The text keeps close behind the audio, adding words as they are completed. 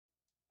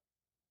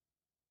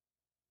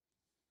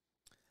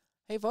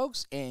Hey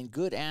folks, and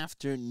good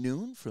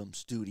afternoon from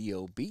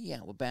Studio B.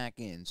 Yeah, we're back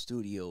in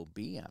Studio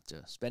B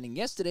after spending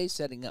yesterday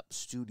setting up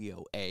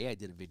Studio A. I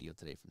did a video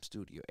today from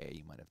Studio A.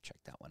 You might have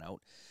checked that one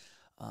out.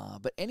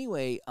 But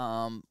anyway,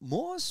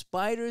 more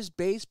Spiders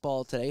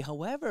baseball today.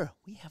 However,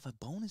 we have a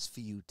bonus for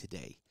you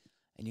today.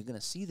 And you're going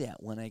to see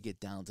that when I get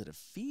down to the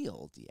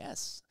field.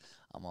 Yes,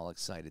 I'm all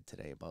excited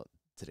today about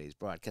today's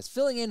broadcast.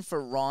 Filling in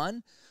for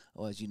Ron,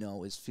 who, as you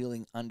know, is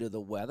feeling under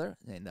the weather.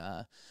 And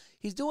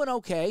he's doing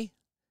okay.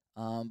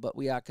 But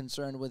we are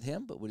concerned with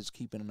him, but we're just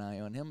keeping an eye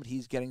on him. But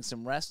he's getting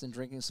some rest and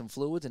drinking some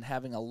fluids and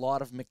having a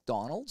lot of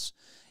McDonald's.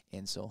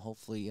 And so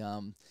hopefully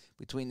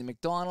between the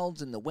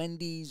McDonald's and the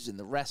Wendy's and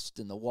the rest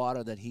and the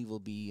water that he will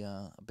be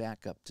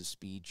back up to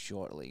speed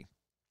shortly.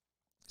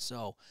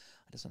 So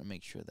I just want to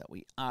make sure that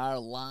we are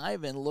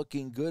live and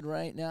looking good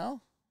right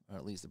now, or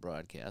at least the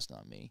broadcast,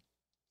 not me.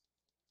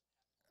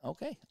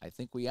 Okay, I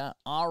think we are.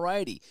 All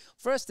righty.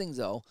 First things,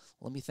 though,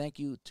 let me thank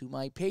you to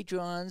my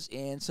Patrons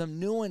and some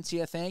new ones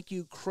here. Thank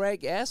you,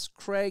 Craig S.,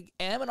 Craig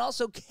M., and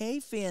also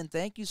K-Fan.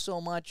 Thank you so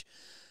much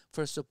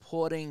for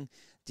supporting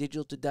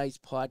Digital to Dice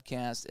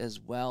podcast as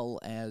well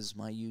as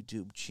my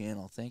YouTube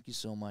channel. Thank you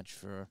so much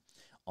for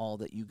all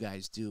that you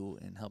guys do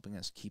in helping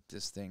us keep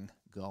this thing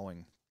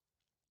going.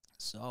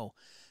 So,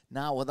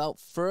 now, without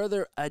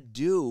further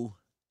ado,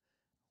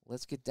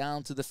 let's get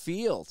down to the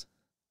field.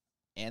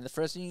 And the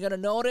first thing you're going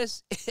to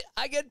notice,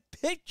 I get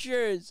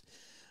pictures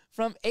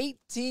from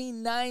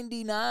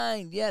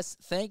 1899. Yes,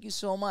 thank you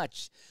so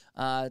much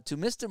to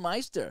Mr.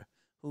 Meister,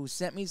 who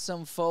sent me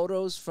some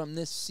photos from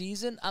this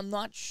season. I'm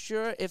not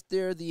sure if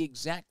they're the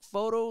exact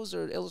photos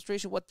or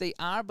illustration, what they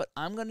are, but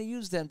I'm going to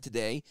use them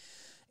today.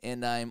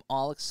 And I'm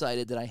all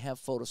excited that I have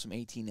photos from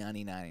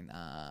 1899.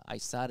 I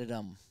started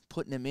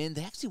putting them in.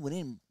 They actually went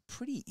in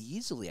pretty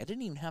easily. I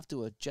didn't even have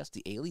to adjust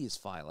the alias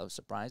file. I was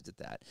surprised at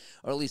that,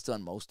 or at least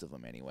on most of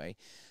them anyway.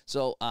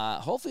 So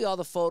hopefully all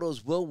the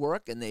photos will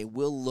work and they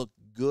will look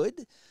good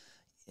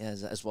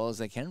as well as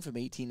they can from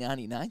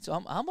 1899. So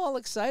I'm all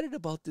excited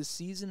about this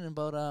season and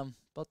about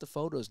the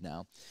photos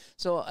now.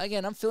 So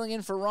again, I'm filling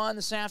in for Ron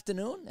this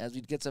afternoon as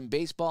we get some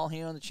baseball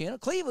here on the channel.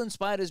 Cleveland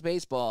Spiders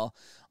baseball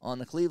on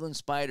the Cleveland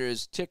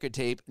Spiders Ticker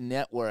Tape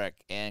Network.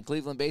 And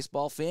Cleveland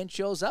baseball fan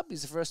shows up.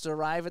 He's the first to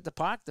arrive at the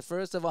park. The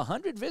first of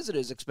 100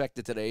 visitors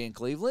expected today in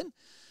Cleveland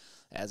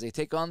as they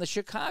take on the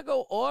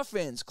Chicago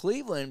Orphans.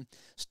 Cleveland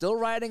still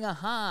riding a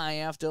high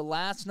after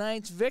last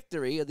night's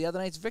victory, or the other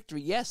night's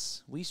victory.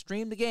 Yes, we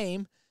streamed the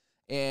game,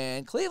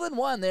 and Cleveland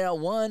won. They are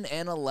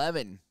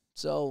 1-11.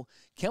 So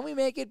can we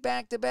make it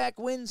back-to-back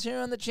wins here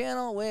on the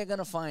channel? We're going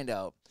to find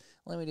out.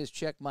 Let me just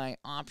check my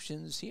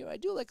options here. I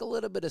do like a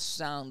little bit of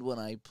sound when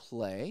I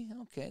play.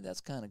 Okay,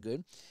 that's kind of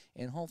good.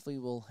 And hopefully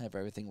we'll have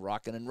everything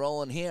rocking and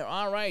rolling here.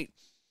 All right.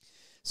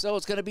 So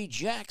it's going to be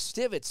Jack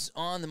Stivitz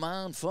on the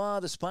mound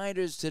for the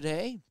Spiders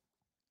today.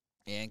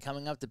 And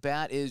coming up to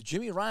bat is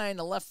Jimmy Ryan,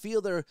 the left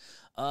fielder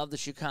of the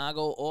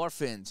Chicago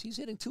Orphans. He's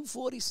hitting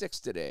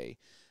 .246 today.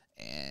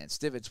 And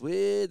Stivitz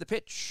with the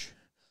pitch.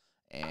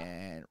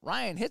 And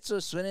Ryan hits a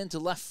swing into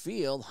left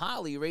field.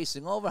 Holly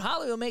racing over.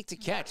 Holly will make the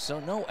catch, so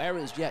no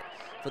errors yet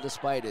for the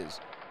Spiders.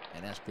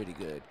 And that's pretty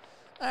good.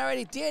 All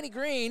righty, Danny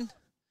Green.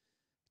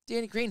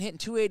 Danny Green hitting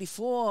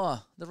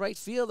 .284, the right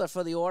fielder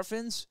for the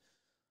Orphans.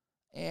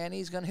 And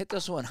he's going to hit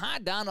this one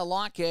hard down to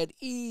Lockhead.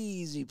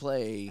 Easy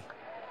play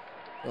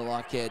for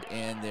Lockhead.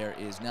 And there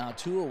is now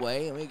 2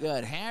 away. And we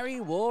got Harry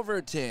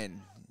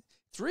Wolverton.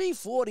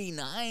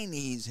 .349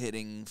 he's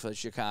hitting for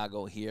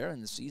Chicago here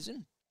in the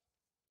season.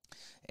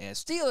 And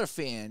Steeler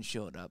fans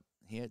showed up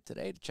here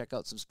today to check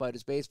out some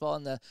Spiders baseball.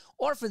 And the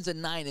Orphans are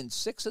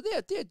 9-6, so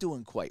they're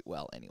doing quite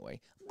well anyway.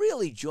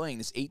 Really enjoying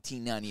this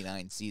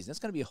 1899 season. That's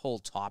going to be a whole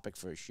topic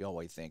for a show,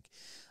 I think.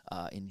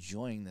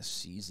 Enjoying the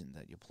season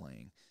that you're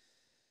playing.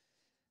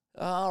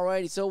 All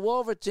righty, so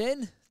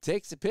Wolverton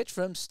takes the pitch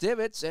from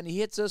Stivitz, and he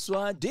hits this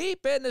one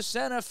deep into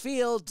center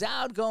field.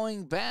 Dowd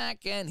going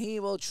back, and he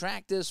will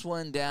track this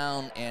one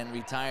down and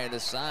retire the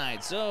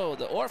side. So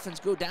the Orphans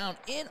go down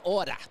in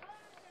order.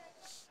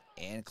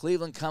 And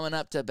Cleveland coming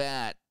up to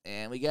bat.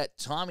 And we got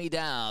Tommy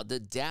Dowd,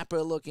 the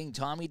dapper-looking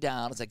Tommy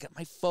Dowd. As I got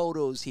my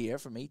photos here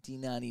from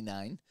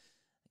 1899.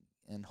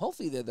 And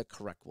hopefully they're the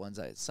correct ones.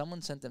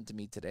 Someone sent them to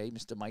me today.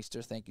 Mr.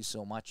 Meister, thank you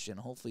so much. And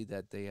hopefully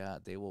that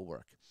they will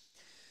work.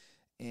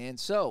 And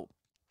so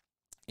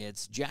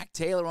it's Jack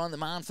Taylor on the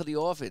mound for the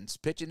Orphans.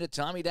 Pitching to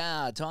Tommy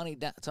Dowd. Tommy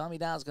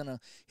Dowd's going to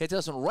hit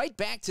this one right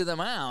back to the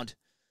mound.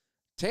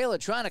 Taylor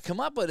trying to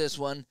come up with this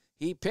one.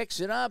 He picks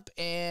it up,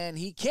 and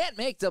he can't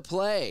make the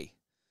play.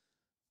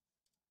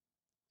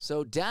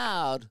 So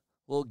Dowd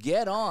will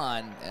get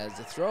on as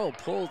the throw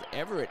pulled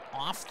Everett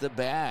off the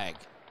bag.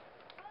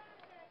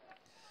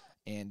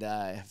 And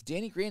if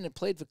Danny Green had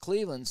played for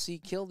Cleveland, see,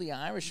 killed the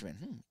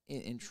Irishman.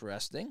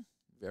 Interesting.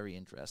 Very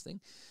interesting.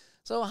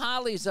 So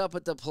Harley's up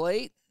at the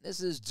plate. This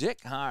is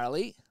Dick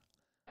Harley.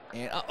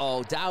 And,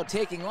 Dowd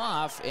taking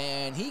off,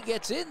 and he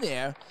gets in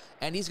there,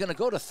 and he's going to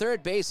go to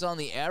third base on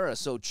the error.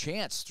 So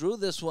Chance threw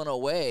this one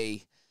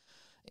away.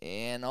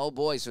 And, oh,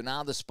 boy, so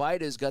now the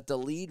Spiders got the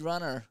lead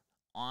runner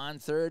on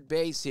third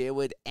base here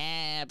with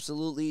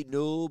absolutely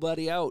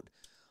nobody out.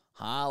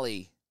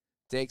 Holly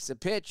takes the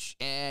pitch,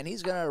 and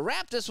he's going to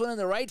wrap this one in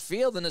the right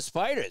field, and the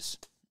Spiders.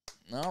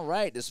 All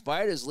right, the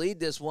Spiders lead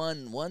this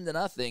one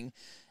 1-0.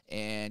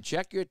 And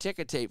check your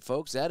ticker tape,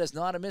 folks. That is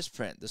not a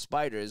misprint. The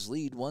Spiders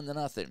lead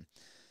 1-0.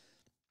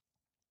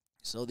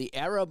 So the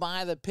error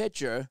by the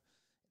pitcher,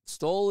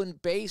 stolen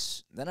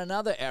base, then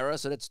another error.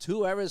 So that's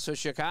 2 errors for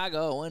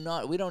Chicago.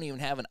 We don't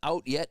even have an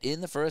out yet in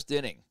the first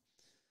inning.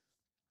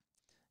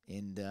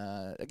 And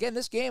again,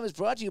 this game is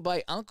brought to you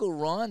by Uncle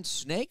Ron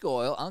Snake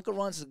Oil. Uncle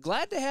Ron's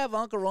glad to have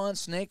Uncle Ron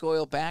Snake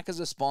Oil back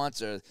as a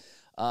sponsor.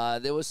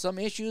 There was some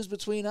issues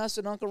between us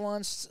and Uncle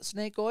Ron's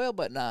Snake Oil,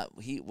 but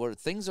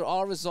things are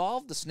all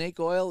resolved. The snake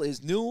oil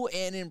is new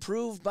and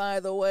improved, by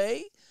the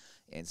way.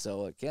 And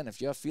so, again,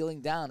 if you're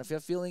feeling down, if you're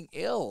feeling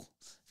ill,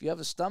 if you have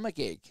a stomach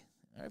ache,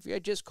 or if you're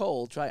just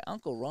cold, try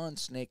Uncle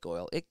Ron's Snake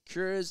Oil. It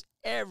cures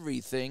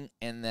everything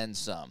and then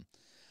some.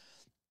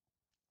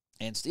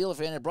 And Steeler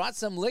fan had brought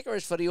some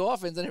licorice for the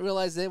orphans, and I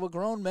realized they were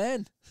grown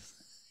men.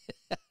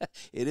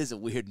 It is a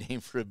weird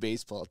name for a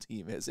baseball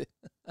team, is it?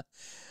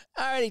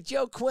 All righty,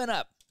 Joe Quinn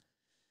up.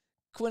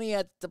 Quinny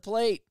at the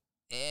plate,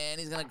 and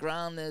he's going to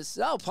ground this.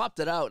 Oh, popped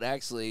it out,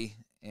 actually.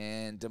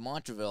 And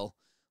DeMontreville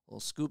will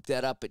scoop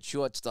that up at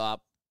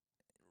shortstop.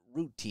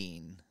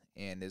 Routine.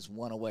 And there's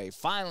one away.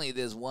 Finally,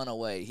 there's one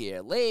away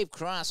here. Lave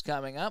Cross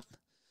coming up.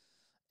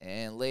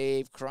 And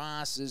Lave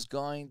Cross is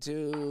going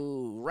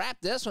to wrap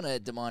this one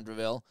at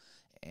DeMontreville.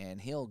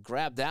 And he'll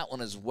grab that one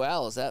as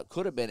well, as that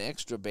could have been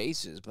extra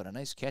bases, but a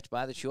nice catch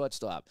by the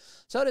shortstop.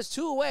 So there's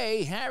 2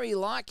 away. Harry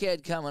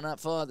Lockhead coming up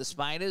for the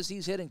Spiders.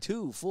 He's hitting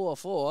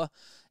 2-4-4,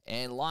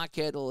 and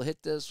Lockhead will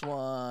hit this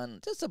one.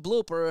 Just a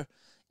blooper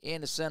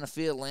in the center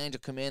field. Lange will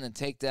come in and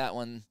take that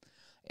one,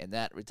 and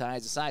that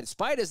retires the side. The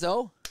Spiders,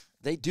 though,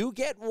 they do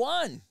get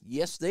 1.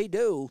 Yes, they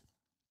do.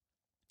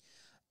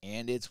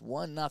 And it's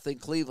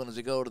 1-0 Cleveland as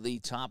we go to the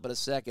top of the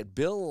second.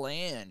 Bill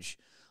Lange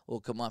will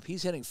come up.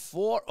 He's hitting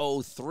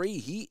 .403.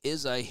 He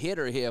is a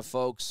hitter here,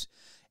 folks.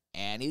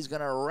 And he's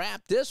going to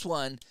wrap this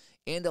one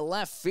into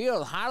left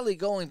field. Harley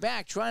going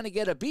back, trying to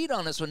get a beat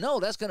on this one. No,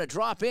 that's going to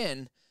drop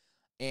in.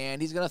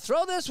 And he's going to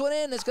throw this one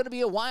in. It's going to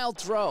be a wild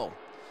throw.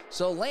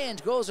 So Lange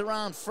goes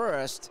around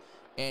first,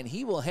 and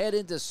he will head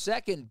into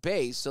second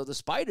base. So the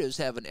Spiders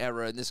have an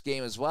error in this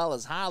game as well,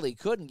 as Harley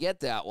couldn't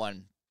get that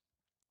one.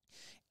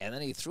 And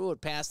then he threw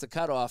it past the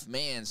cutoff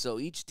man. So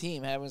each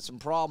team having some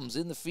problems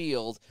in the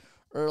field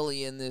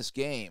early in this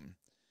game.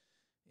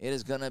 It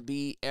is going to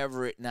be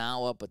Everett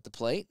now up at the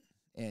plate,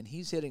 and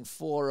he's hitting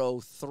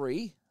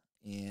 .403.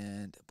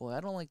 And, boy, I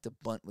don't like to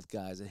bunt with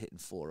guys that are hitting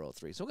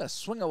 .403. So we're going to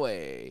swing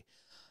away.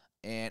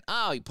 And,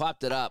 oh, he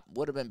popped it up.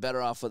 Would have been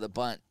better off with a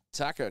bunt.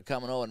 Tucker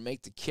coming over and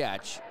make the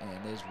catch, and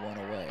there's one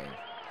away.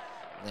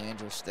 Lange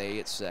will stay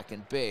at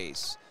second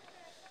base.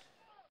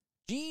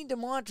 Gene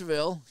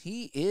DeMontreville,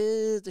 he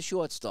is the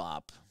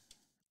shortstop.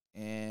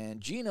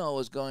 And Gino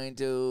is going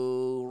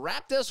to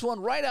wrap this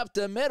one right up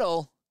the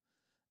middle.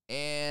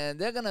 And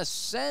they're going to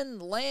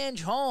send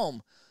Lange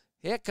home.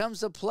 Here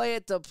comes the play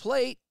at the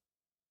plate.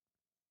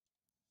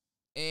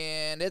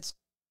 And it's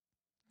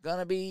going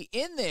to be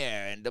in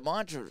there. And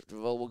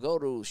DeMontreville will go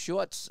to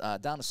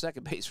down to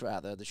second base,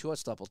 rather. The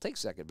shortstop will take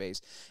second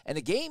base. And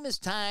the game is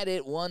tied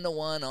at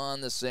 1-1 on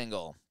the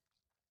single.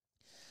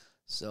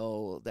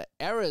 So the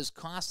error is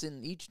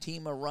costing each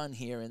team a run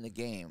here in the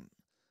game.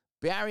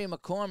 Barry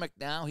McCormick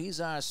now,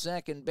 he's our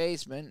second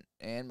baseman,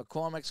 and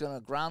McCormick's going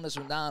to ground this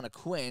one down to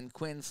Quinn.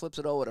 Quinn flips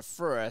it over to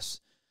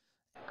first,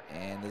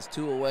 and there's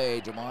 2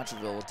 away.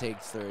 DeMontreville will take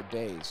third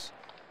base.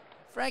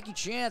 Frankie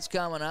Chance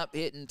coming up,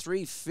 hitting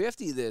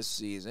 .350 this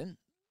season.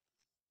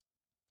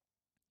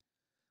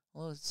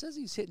 Well, it says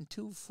he's hitting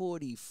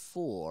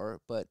 .244,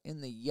 but in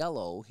the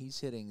yellow,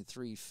 he's hitting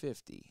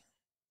 .350.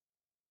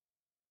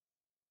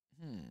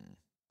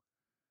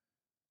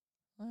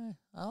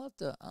 I'll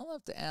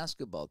have to ask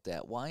about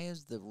that. Why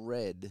is the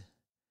red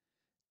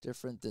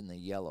different than the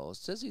yellow? It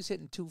says he's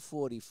hitting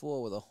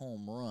 .244 with a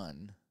home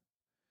run,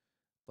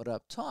 but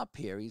up top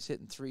here he's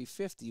hitting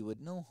 .350 with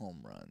no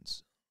home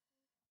runs.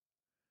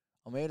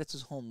 Or maybe that's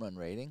his home run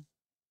rating.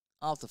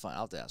 I'll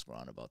have to ask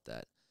Ron about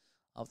that.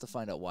 I'll have to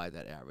find out why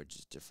that average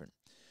is different.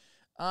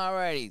 All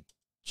righty,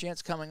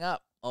 Chance coming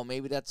up. Oh,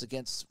 maybe that's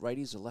against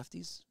righties or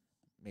lefties.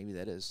 Maybe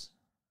that is.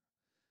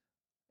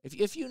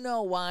 If you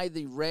know why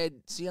the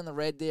red, see on the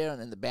red there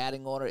and in the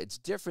batting order, it's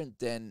different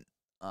than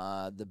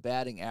the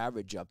batting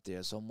average up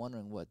there. So I'm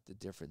wondering what the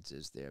difference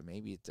is there.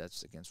 Maybe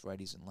that's against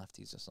righties and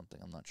lefties or something.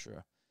 I'm not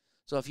sure.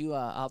 So if you,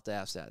 I'll have to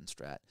ask that in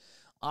Strat.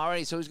 All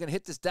right, so he's going to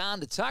hit this down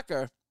to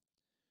Tucker.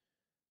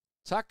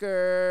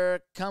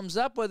 Tucker comes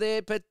up with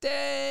it, but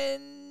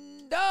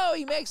then, no,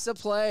 he makes the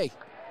play.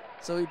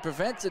 So he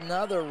prevents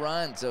another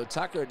run. So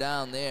Tucker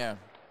down there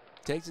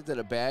takes it to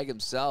the bag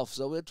himself.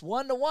 So it's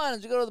 1-1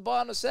 as we go to the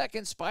bottom of the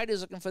second.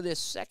 Spiders looking for their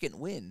second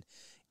win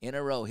in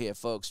a row here,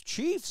 folks.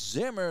 Chief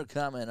Zimmer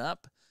coming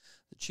up.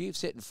 The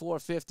Chiefs hitting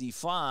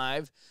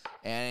 .455,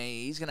 and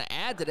he's going to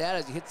add to that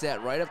as he hits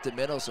that right up the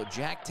middle. So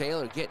Jack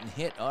Taylor getting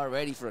hit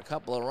already for a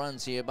couple of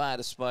runs here by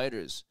the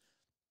Spiders.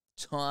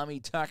 Tommy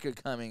Tucker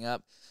coming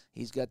up.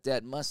 He's got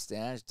that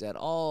mustache that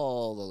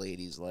all the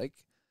ladies like.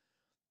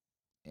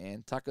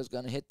 And Tucker's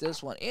going to hit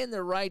this one in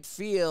the right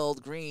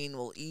field. Green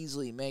will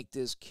easily make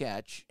this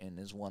catch, and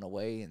there's one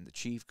away, and the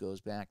Chief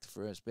goes back to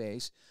first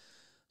base.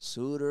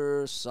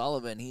 Suter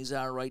Sullivan, he's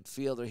our right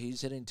fielder.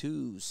 He's hitting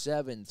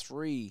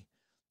 2-7-3,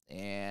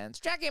 and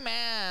struck him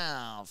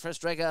out.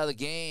 First strikeout of the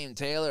game.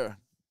 Taylor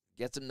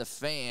gets him the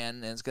fan,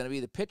 and it's going to be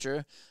the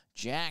pitcher,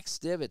 Jack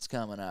Stivetts,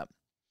 coming up.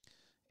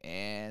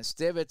 And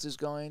Stivetts is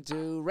going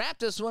to wrap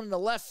this one in the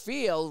left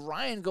field.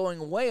 Ryan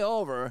going way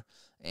over,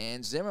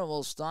 and Zimmer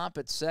will stop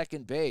at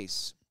second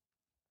base.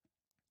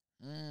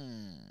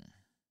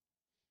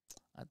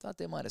 I thought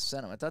they might have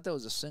sent him. I thought that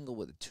was a single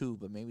with a 2,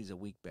 but maybe he's a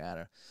weak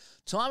batter.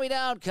 Tommy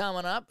Dowd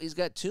coming up. He's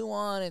got 2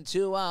 on and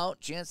 2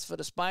 out. Chance for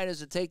the Spiders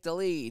to take the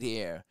lead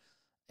here.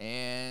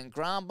 And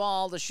ground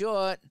ball to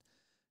short.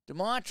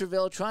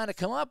 DeMontreville trying to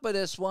come up with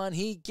this one.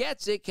 He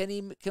gets it. Can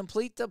he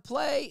complete the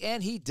play?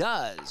 And he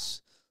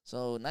does.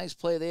 So nice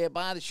play there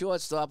by the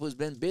shortstop, who's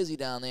been busy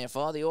down there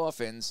for the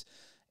Orphans.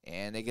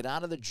 And they get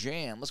out of the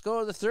jam. Let's go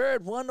to the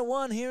third,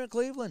 1-1 here in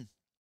Cleveland.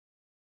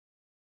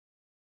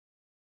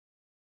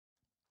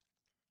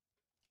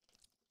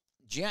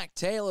 Jack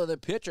Taylor, the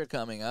pitcher,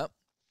 coming up.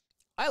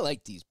 I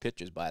like these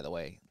pitchers, by the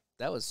way.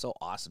 That was so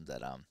awesome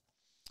that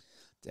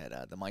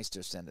the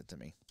Meister sent it to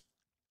me.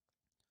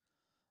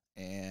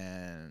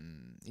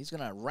 And he's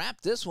going to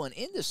wrap this one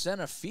into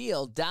center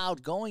field.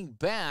 Dowd going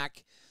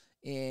back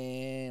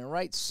in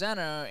right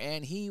center,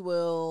 and he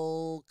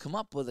will come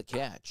up with a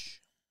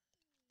catch.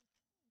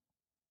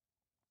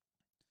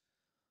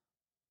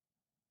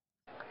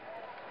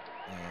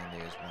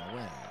 And there's one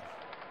away.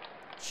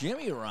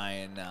 Jimmy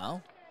Ryan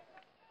now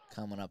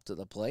coming up to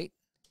the plate.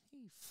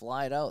 He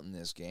flied out in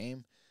this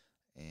game.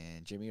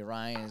 And Jimmy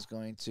Ryan is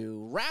going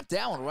to wrap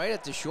that one right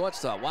at the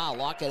shortstop. Wow,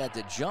 Lockett had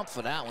to jump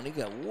for that one. He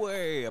got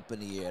way up in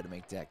the air to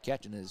make that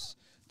catch. And is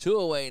 2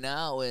 away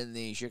now in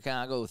the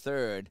Chicago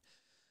third.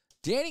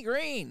 Danny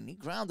Green, he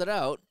grounded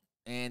out.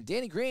 And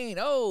Danny Green,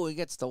 he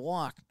gets the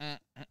walk.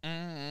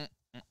 And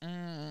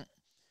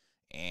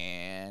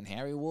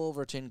Harry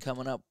Wolverton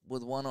coming up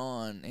with 1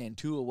 on and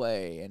 2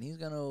 away. And he's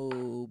going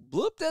to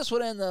bloop this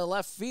one in the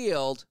left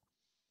field.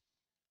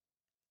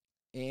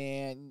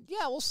 And,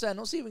 yeah, we'll see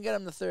if we can get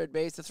him to third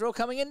base. The throw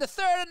coming into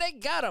third, and they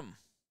got him.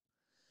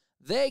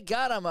 They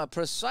got him a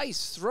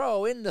precise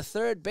throw into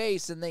third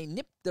base, and they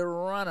nipped the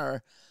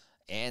runner.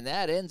 And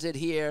that ends it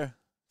here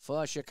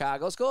for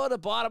Chicago. Let's go to the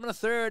bottom of the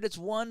third. It's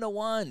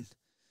 1-1.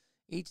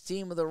 Each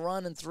team with a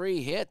run and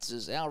 3 hits.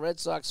 As Al Red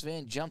Sox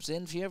fan jumps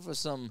in here for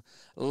some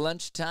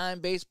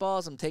lunchtime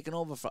baseballs. I'm taking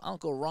over for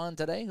Uncle Ron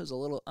today, who's a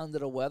little under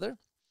the weather.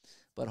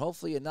 But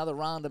hopefully another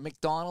round of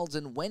McDonald's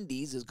and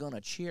Wendy's is going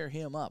to cheer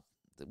him up.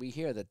 We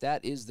hear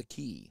that is the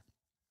key.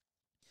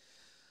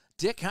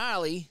 Dick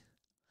Harley.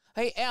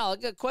 Hey, Al, I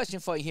got a question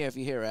for you here if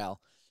you're here,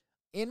 Al.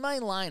 In my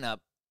lineup,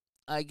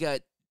 I got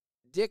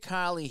Dick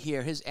Harley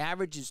here. His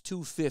average is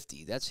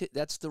 250.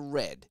 That's the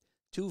red,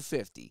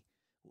 250.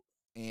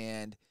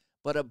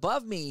 But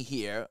above me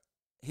here,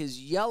 his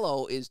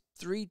yellow is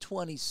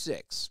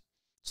 326.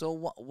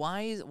 So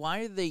why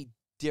are they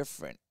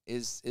different?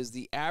 Is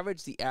the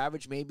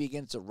average maybe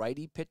against a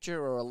righty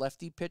pitcher or a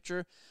lefty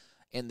pitcher,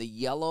 and the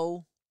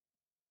yellow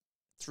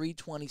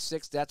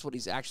 326, that's what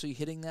he's actually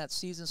hitting that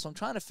season. So I'm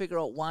trying to figure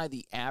out why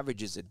the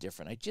averages are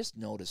different. I just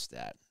noticed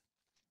that.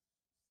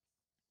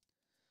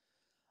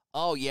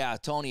 Oh, yeah,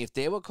 Tony, if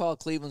they were called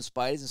Cleveland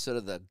Spiders instead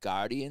of the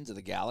Guardians of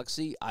the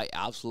Galaxy, I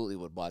absolutely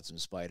would have bought some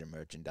Spider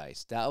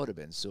merchandise. That would have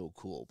been so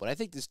cool. But I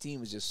think this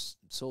team is just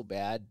so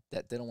bad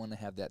that they don't want to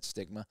have that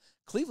stigma.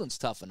 Cleveland's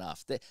tough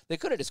enough. They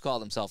could have just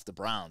called themselves the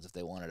Browns if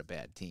they wanted a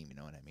bad team, you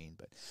know what I mean?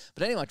 But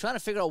anyway, I'm trying to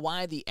figure out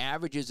why the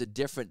averages are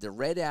different. The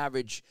red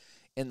average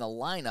in the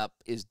lineup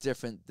is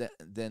different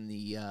than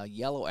the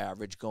yellow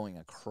average going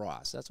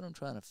across. That's what I'm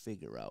trying to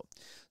figure out.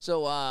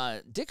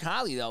 So Dick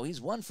Harley, though, he's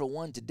 1 for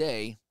 1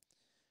 today.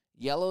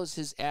 Yellow's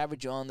his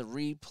average on the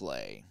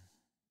replay.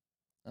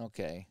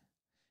 Okay.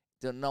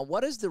 Now,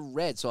 what is the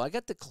red? So I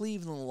got the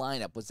Cleveland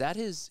lineup. Was that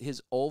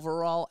his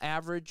overall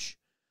average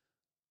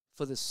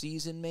for the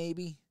season,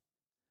 maybe?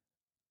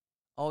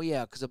 Oh,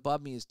 yeah, because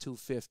above me is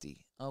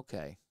 250.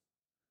 Okay.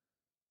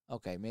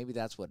 Okay, maybe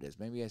that's what it is.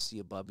 Maybe I see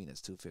above me and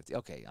it's 250.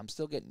 Okay, I'm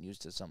still getting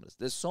used to some of this.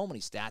 There's so many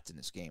stats in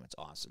this game. It's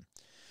awesome.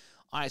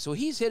 All right, so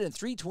he's hitting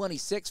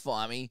 326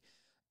 for me.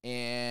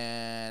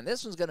 And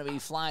this one's going to be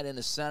flying in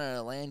the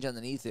center, land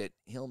underneath it.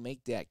 He'll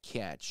make that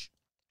catch.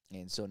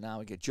 And so now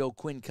we get Joe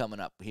Quinn coming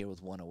up here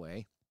with 1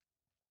 away.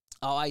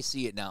 Oh, I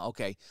see it now.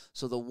 Okay,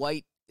 so the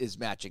white is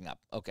matching up.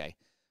 Okay,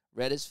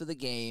 red is for the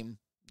game,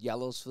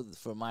 yellow's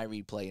for my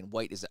replay, and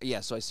white is,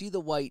 yeah, so I see the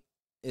white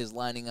is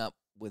lining up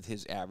with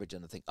his average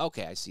on the thing.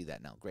 Okay, I see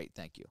that now. Great,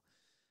 thank you.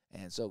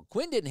 And so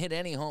Quinn didn't hit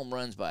any home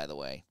runs, by the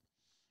way.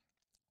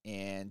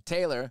 And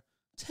Taylor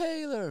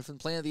from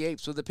Planet of the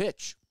Apes with the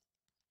pitch.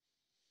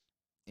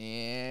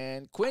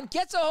 And Quinn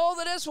gets a hold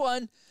of this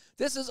one.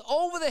 This is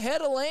over the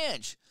head of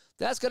Lange.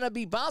 That's going to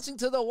be bouncing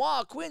to the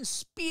wall. Quinn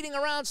speeding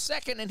around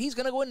second, and he's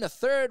going to go into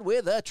third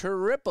with a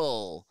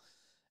triple.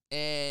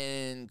 And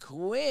and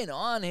Quinn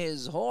on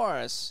his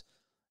horse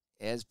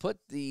has put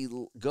the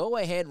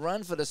go-ahead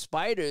run for the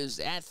Spiders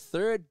at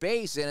third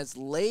base, and it's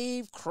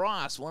Lave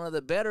Cross, one of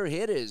the better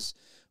hitters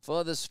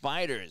for the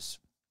Spiders.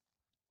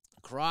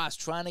 Cross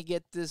trying to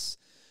get this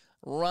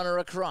runner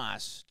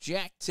across.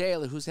 Jack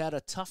Taylor, who's had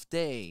a tough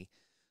day,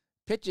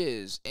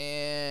 pitches,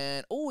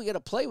 and, we got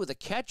to play with a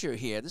catcher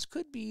here. This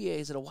could be,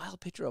 is it a wild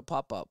pitch or a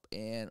pop-up?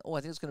 And,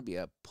 I think it's going to be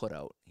a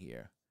put-out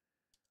here.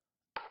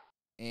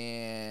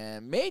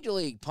 And Major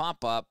League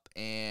pop-up,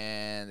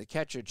 and the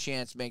catcher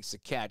Chance makes the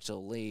catch, so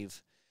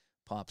Lave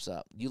pops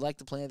up. You like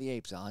the Planet of the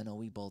Apes, Al? I know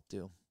we both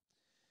do.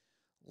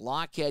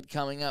 Lockhead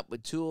coming up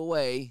with 2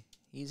 away.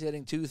 He's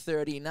hitting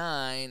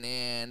 239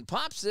 and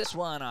pops this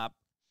one up.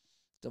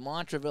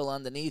 DeMontreville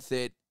underneath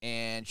it,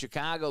 and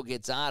Chicago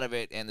gets out of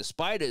it, and the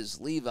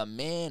Spiders leave a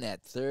man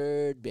at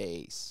third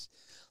base.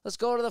 Let's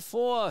go to the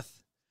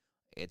 4th.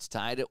 It's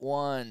tied at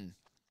 1.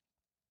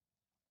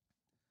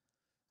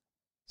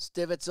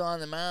 Stivetts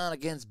on the mound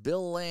against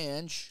Bill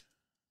Lange.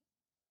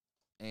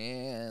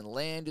 And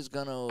Lange is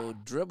going to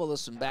dribble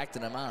this one back to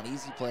the mound.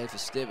 Easy play for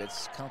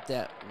Stivetts. Count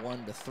that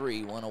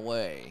 1-3, 1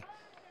 away.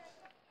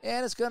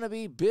 And it's going to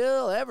be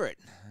Bill Everett.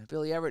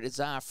 Billy Everett is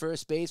our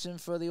first baseman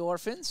for the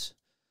Orphans.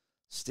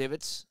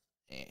 Stivetts.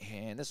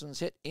 And this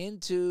one's hit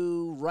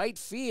into right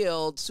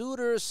field.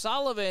 Suter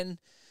Sullivan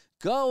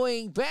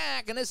going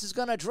back. And this is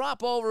going to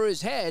drop over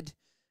his head.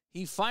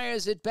 He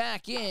fires it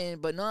back in,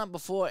 but not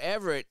before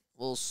Everett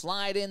will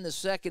slide in the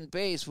second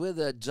base with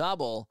a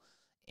double.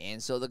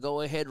 And so the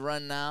go-ahead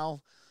run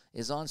now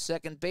is on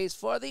second base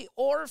for the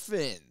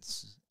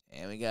Orphans.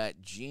 And we got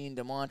Gene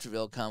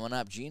DeMontreville coming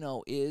up.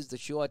 Gino is the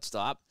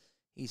shortstop.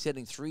 He's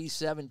hitting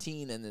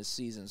 .317 in this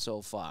season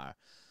so far.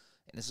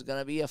 And this is going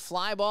to be a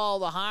fly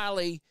ball to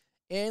Harley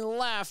in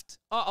left.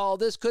 Uh-oh,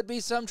 this could be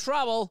some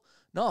trouble.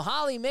 No,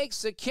 Harley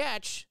makes the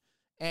catch.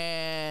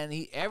 And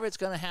Everett's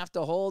going to have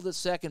to hold at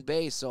second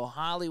base. So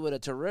Harley with a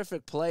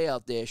terrific play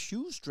out there.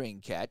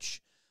 Shoestring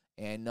catch.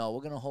 And no, we're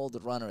going to hold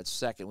the runner at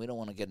second. We don't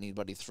want to get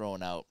anybody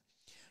thrown out.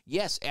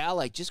 Yes, Al,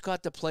 I just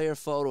got the player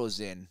photos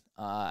in.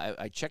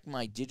 I checked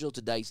my Digital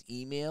to Dice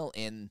email,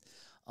 and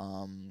I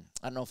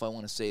don't know if I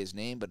want to say his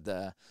name, but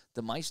the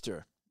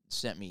Meister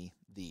sent me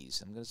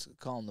these. I'm going to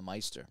call him the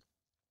Meister.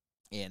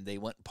 And they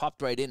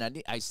popped right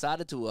in. I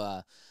started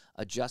to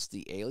adjust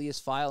the alias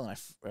file, and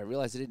I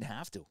realized I didn't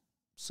have to.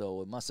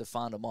 So it must have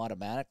found them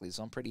automatically,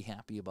 so I'm pretty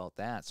happy about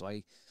that. So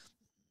I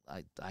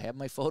have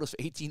my photos for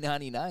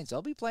 $18.99, so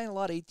I'll be playing a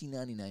lot of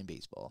 $18.99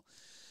 baseball.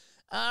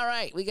 All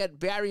right, we got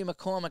Barry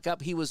McCormick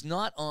up. He was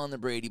not on the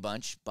Brady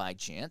Bunch by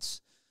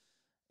chance.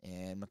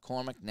 And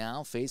McCormick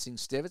now facing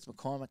Stivetts.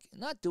 McCormick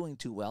not doing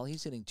too well.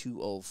 He's hitting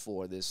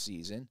 .204 this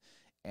season.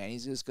 And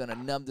he's just going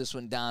to nub this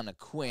one down to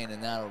Quinn,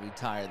 and that'll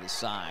retire the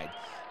side.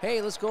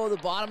 Hey, let's go to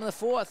the bottom of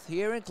the 4th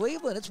here in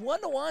Cleveland. It's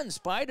 1-1.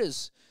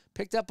 Spiders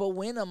picked up a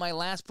win on my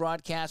last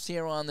broadcast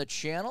here on the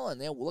channel,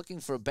 and they're looking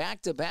for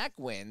back-to-back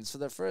wins for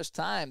the first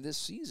time this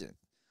season.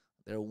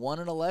 They're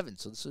 1-11,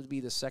 so this would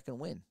be the second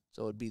win.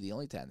 So it would be the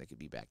only time they could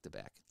be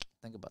back-to-back.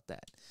 Think about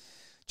that.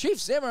 Chief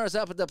Zimmer is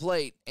up at the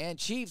plate, and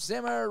Chief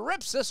Zimmer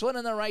rips this one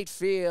in the right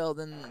field,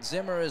 and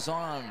Zimmer is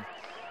on.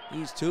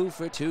 He's 2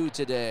 for 2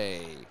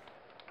 today.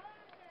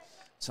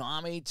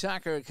 Tommy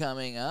Tucker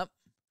coming up.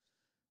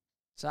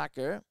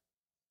 Tucker,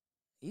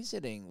 he's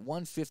hitting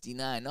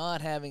 .159,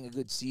 not having a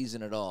good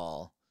season at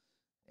all.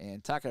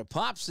 And Tucker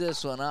pops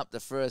this one up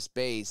to first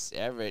base.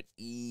 Everett,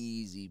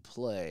 easy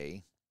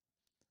play.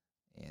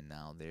 And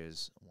now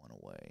there's 1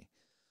 away.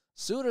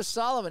 Suter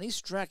Sullivan, he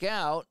struck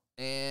out.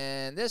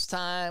 And this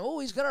time,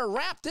 he's going to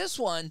wrap this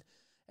one.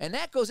 And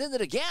that goes into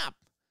the gap.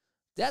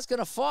 That's going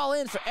to fall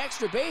in for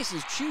extra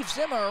bases. Chief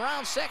Zimmer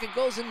around second,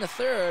 goes into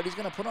third. He's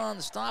going to put on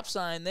the stop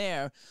sign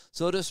there.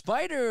 So the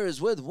Spiders,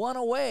 with 1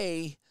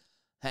 away,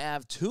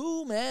 have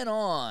 2 men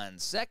on,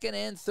 second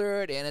and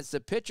third. And it's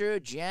the pitcher,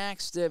 Jack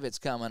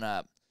Stivetts, coming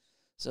up.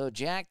 So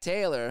Jack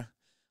Taylor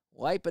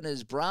wiping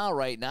his brow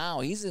right now.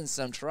 He's in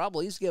some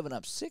trouble. He's given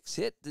up 6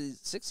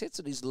 hits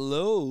to these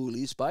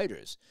lowly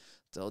Spiders.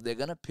 So they're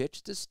going to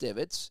pitch to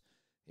Stivetts.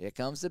 Here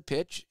comes the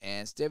pitch,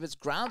 and Stivetts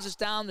grounds us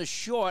down the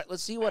short.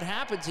 Let's see what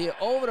happens here.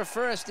 Over to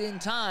first in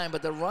time,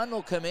 but the run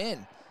will come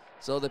in.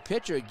 So the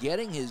pitcher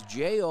getting his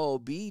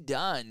job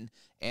done,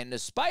 and the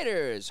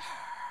Spiders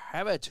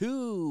have a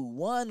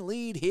 2-1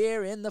 lead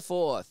here in the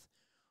 4th.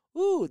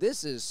 Ooh,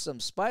 this is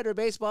some Spider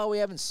baseball we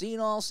haven't seen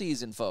all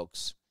season,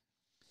 folks.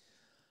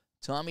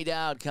 Tommy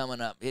Dowd coming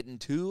up, hitting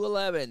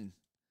 .211.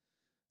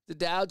 The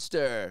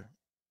Dowdster,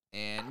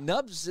 and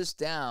nubs this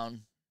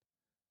down.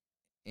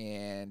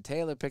 And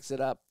Taylor picks it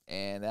up,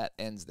 and that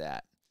ends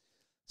that.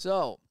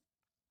 So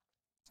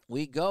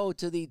we go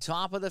to the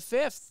top of the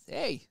 5th.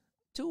 Hey,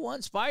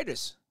 2-1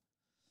 Spiders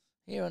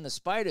here on the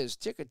Spiders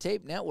Ticker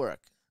Tape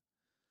Network.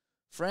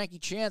 Frankie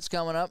Chance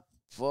coming up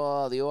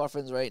for the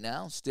Orphans right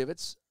now.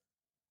 Stivetts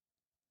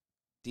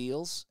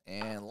deals,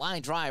 and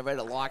line drive right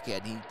at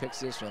Lockhead. He picks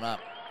this one up,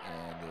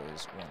 and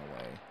there's 1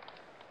 away.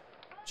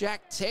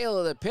 Jack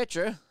Taylor, the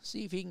pitcher.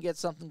 See if he can get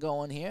something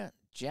going here.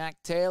 Jack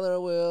Taylor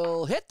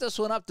will hit this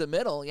one up the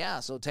middle. Yeah,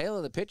 so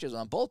Taylor, the pitchers,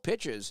 on both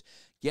pitchers,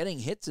 getting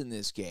hits in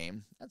this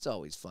game. That's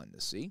always fun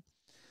to see.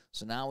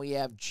 So now we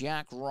have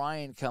Jack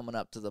Ryan coming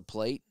up to the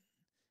plate.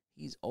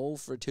 He's 0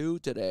 for 2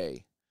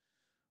 today.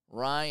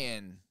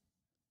 Ryan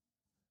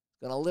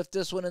going to lift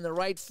this one in the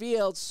right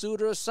field.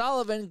 Suter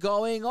Sullivan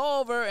going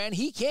over, and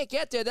he can't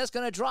get there. That's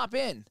going to drop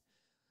in.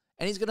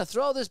 And he's going to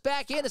throw this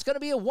back in. It's going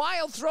to be a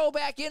wild throw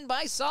back in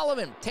by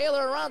Sullivan.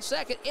 Taylor around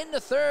second, into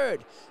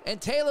third. And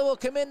Taylor will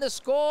come in to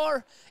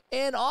score.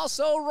 And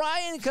also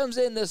Ryan comes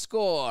in to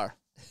score.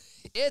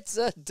 It's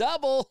a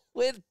double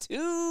with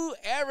 2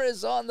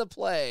 errors on the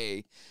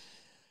play.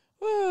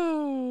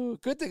 Woo.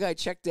 Good thing I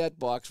checked that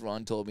box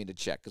Ron told me to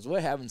check, because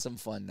we're having some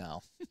fun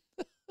now.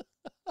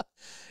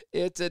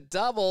 It's a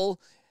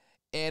double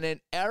and an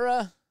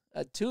error,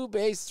 a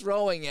 2-base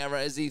throwing error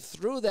as he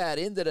threw that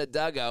into the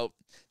dugout,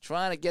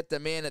 trying to get the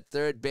man at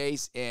third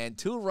base, and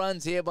 2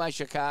 runs here by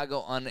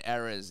Chicago on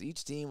errors.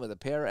 Each team with a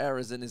pair of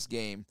errors in this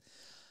game.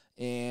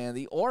 And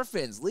the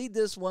Orphans lead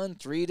this one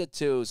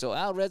 3-2. So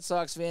Al Red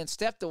Sox fan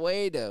stepped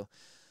away to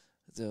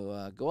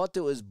go out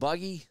to his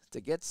buggy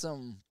to get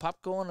some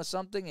popcorn or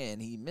something,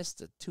 and he missed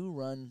a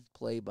 2-run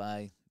play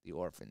by the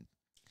Orphan.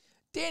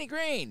 Danny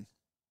Green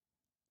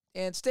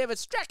and Stivitz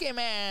struck him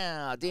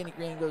out. Danny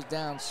Green goes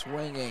down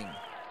swinging.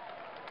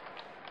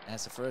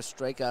 That's the first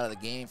strikeout of the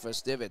game for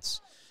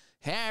Stivitz.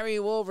 Harry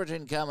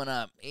Wolverton coming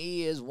up.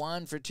 He is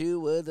 1 for 2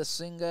 with a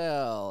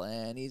single,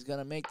 and he's going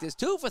to make this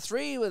 2 for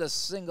 3 with a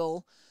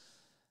single.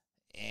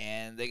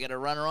 And they get a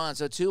runner on,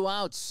 so 2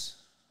 outs.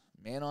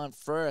 Man on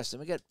first, and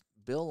we get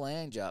Bill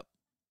Lange up.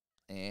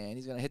 And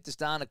he's going to hit this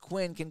down to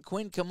Quinn. Can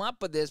Quinn come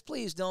up with this?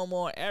 Please, no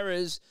more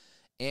errors.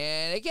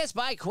 And it gets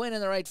by Quinn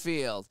in the right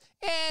field.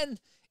 And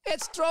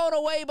it's thrown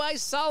away by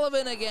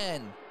Sullivan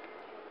again.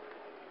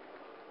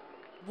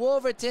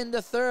 Wolverton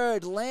to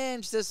third,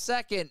 Lange to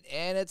second,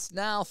 and it's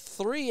now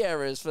 3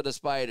 errors for the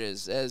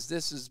Spiders, as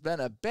this has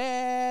been a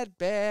bad,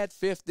 bad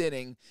 5th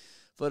inning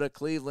for the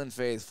Cleveland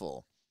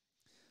faithful.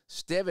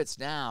 Stivitz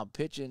now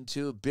pitching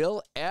to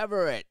Bill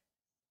Everett.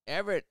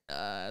 Everett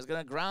is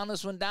going to ground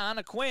this one down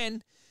to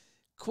Quinn.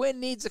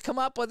 Quinn needs to come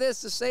up with this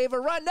to save a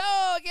run.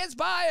 No, it gets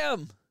by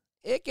him.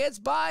 It gets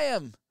by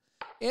him.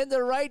 In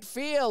the right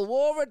field,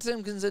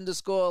 Wolverton comes in to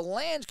score.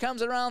 Lange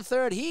comes around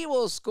third. He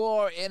will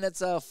score, and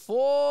it's a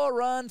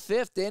 4-run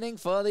 5th inning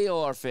for the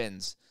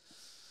Orphans.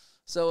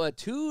 So a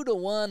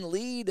 2-1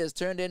 lead has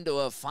turned into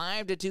a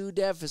 5-2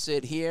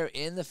 deficit here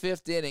in the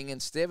 5th inning,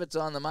 and Stivitz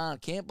on the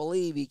mound. Can't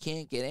believe he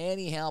can't get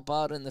any help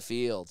out in the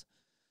field.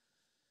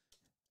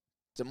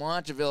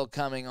 DeMontreville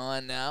coming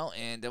on now,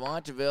 and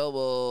DeMontreville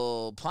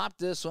will pop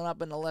this one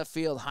up in the left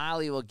field.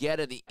 Harley will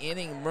get it. The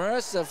inning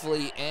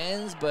mercifully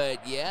ends,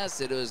 but yes,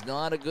 it was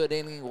not a good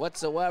inning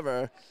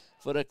whatsoever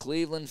for the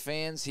Cleveland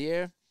fans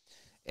here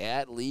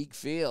at League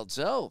Field.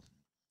 So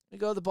we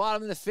go to the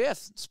bottom of the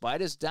 5th.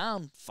 Spiders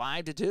down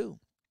 5-2.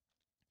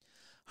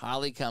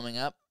 Harley coming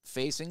up,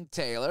 facing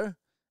Taylor,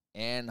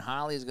 and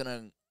Harley's going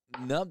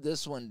to nub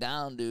this one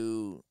down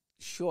to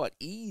short,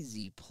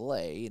 easy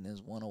play, and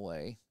there's one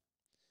away.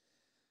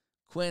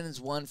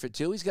 Quinn's 1 for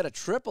 2. He's got a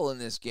triple in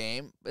this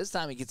game. This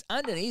time he gets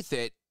underneath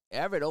it.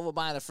 Everett over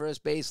by the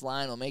first base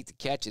line will make the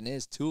catch, and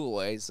there's 2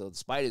 away, so the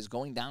Spiders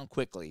going down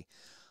quickly.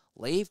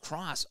 Lave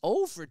Cross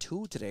 0 for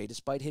 2 today,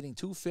 despite hitting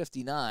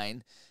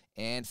 .259.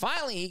 And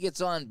finally he gets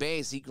on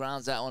base. He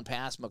grounds that one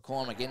past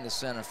McCormick into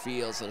center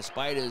field, so the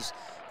Spiders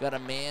got a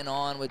man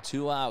on with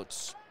 2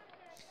 outs.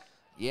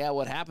 Yeah,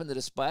 what happened to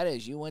the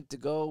Spiders? You went to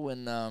go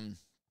and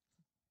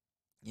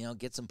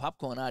get some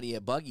popcorn out of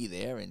your buggy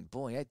there, and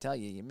boy, I tell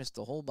you, you missed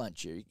a whole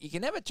bunch here. You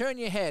can never turn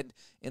your head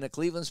in a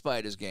Cleveland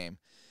Spiders game.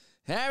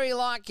 Harry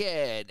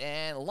Lockhead,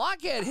 and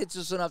Lockhead hits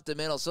this one up the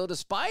middle. So the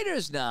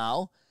Spiders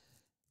now,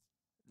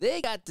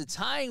 they got the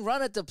tying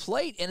run at the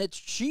plate, and it's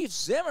Chief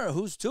Zimmer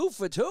who's 2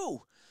 for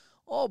 2.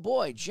 Oh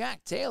boy,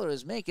 Jack Taylor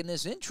is making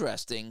this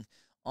interesting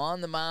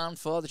on the mound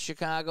for the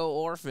Chicago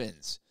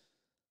Orphans.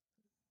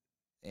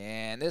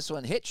 And this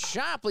one hit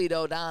sharply,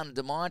 though, down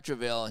to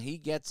DeMontreville. He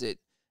gets it.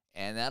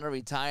 And that'll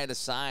retire the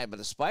side. But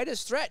the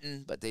Spiders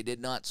threatened, but they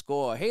did not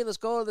score. Hey, let's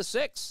go to the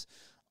 6th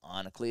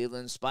on the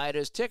Cleveland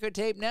Spiders Ticker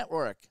Tape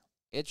Network.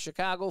 It's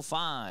Chicago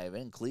 5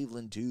 and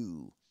Cleveland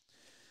 2.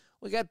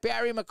 We got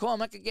Barry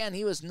McCormick. Again,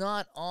 he was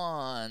not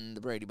on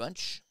the Brady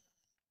Bunch.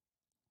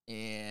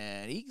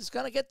 And he's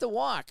going to get the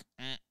walk.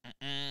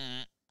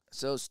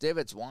 So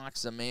Stivitz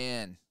walks him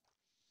in.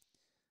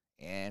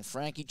 And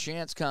Frankie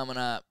Chance coming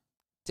up.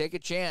 Take a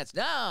chance.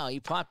 No, he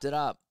popped it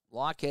up.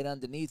 Lockhead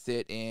underneath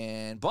it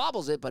and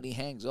bobbles it, but he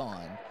hangs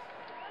on.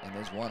 And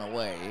there's 1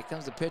 away. Here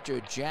comes the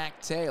pitcher,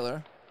 Jack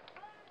Taylor.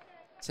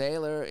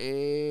 Taylor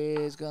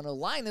is going to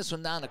line this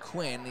one down to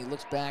Quinn. He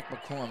looks back,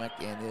 McCormick,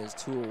 and there's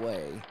 2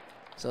 away.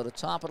 So the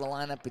top of the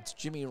lineup, it's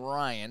Jimmy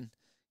Ryan.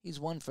 He's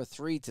 1 for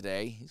 3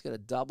 today. He's got a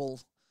double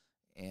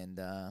and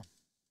got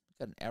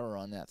an error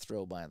on that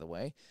throw, by the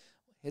way.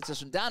 Hits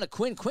this one down to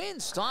Quinn. Quinn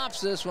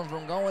stops this one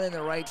from going in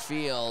the right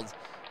field.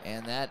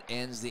 And that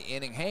ends the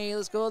inning. Hey,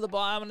 let's go to the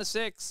bottom of the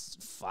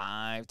 6th.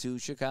 5-2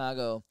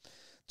 Chicago.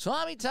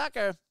 Tommy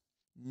Tucker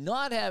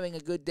not having a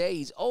good day.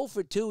 He's 0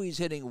 for 2. He's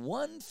hitting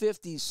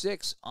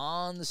 156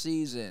 on the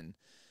season.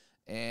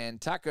 And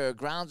Tucker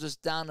grounds us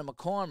down to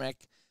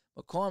McCormick.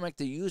 McCormick,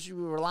 the usually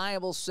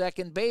reliable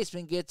second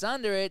baseman, gets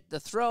under it. The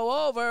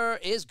throw over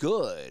is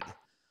good.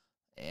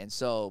 And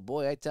so,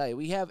 boy, I tell you,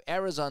 we have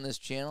errors on this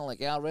channel.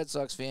 Like Al Red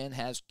Sox fan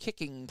has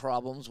kicking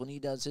problems when he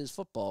does his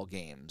football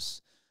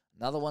games.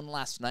 Another one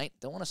last night.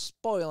 Don't want to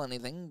spoil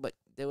anything, but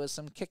there was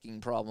some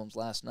kicking problems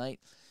last night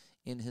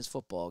in his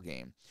football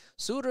game.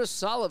 Suter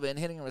Sullivan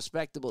hitting a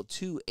respectable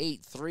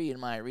 2.83 in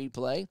my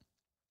replay.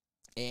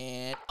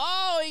 And,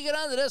 oh, he got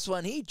under this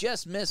one. He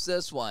just missed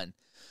this one.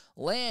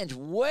 Lange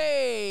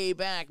way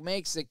back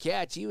makes the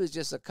catch. He was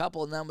just a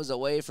couple numbers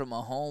away from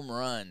a home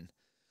run.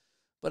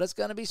 But it's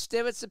going to be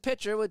Stivitz, the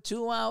pitcher, with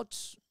 2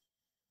 outs.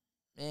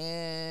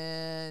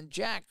 And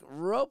Jack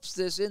ropes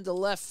this into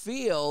left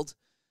field.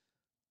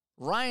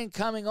 Ryan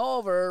coming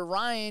over.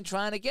 Ryan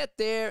trying to get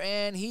there,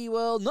 and he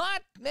will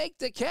not make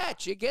the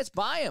catch. It gets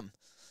by him.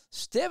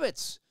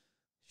 Stivitz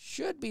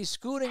should be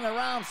scooting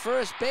around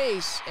first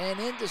base and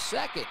into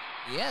second.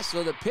 Yes,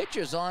 so the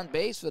pitcher's on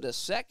base for the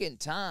second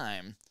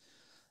time.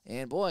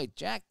 And, boy,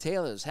 Jack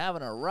Taylor's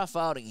having a rough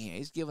outing here.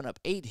 He's given up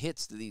 8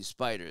 hits to these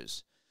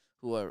Spiders,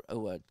 who are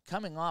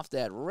coming off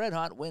that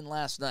red-hot win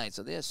last night.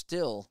 So they're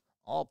still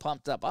all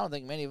pumped up. I don't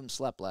think many of them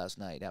slept last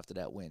night after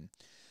that win.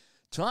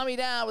 Tommy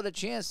Dowd with a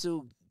chance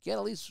to get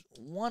at least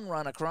 1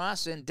 run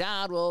across, and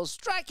Dowd will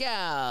strike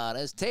out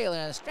as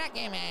Taylor struck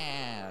him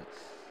out.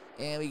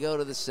 And we go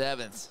to the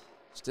 7th.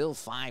 Still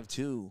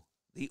 5-2.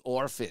 The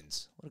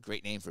Orphans. What a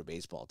great name for a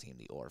baseball team,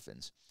 the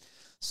Orphans.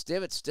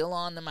 Stivitz still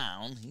on the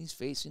mound. He's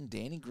facing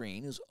Danny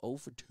Green, who's 0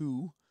 for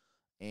 2.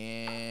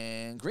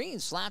 And Green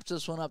slaps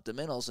this one up the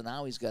middle, so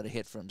now he's got a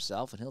hit for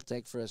himself, and he'll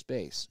take first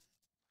base.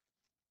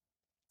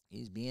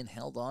 He's being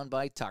held on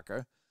by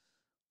Tucker.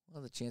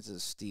 What are the chances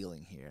of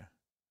stealing here?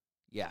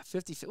 Yeah,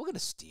 50-50. We're going to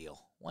steal.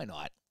 Why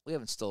not? We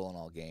haven't stolen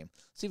all game.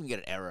 Let's see if we can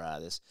get an error out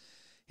of this.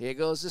 Here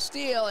goes the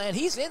steal, and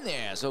he's in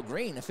there. So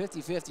Green, a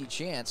 50-50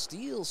 chance,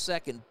 steals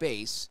second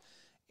base.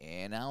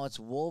 And now it's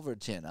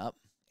Wolverton up.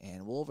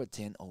 And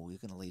Wolverton, oh, he's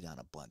going to lay down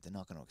a bunt. They're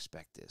not going to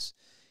expect this.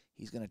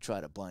 He's going to try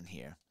to bunt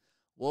here.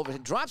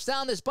 Wolverton drops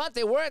down this bunt.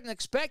 They weren't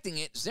expecting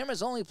it.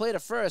 Zimmer's only played a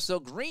first. So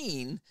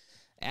Green,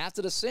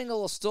 after the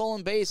single, a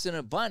stolen base, and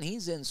a bunt,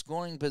 he's in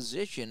scoring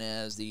position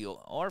as the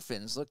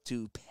Orphans look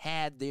to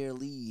pad their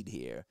lead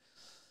here.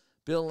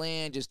 Bill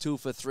Lange is 2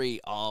 for 3.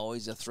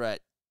 Always a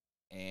threat.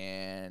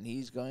 And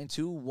he's going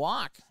to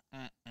walk.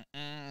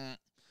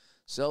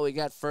 So we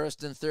got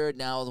first and third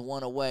now with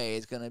 1 away.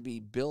 It's going to be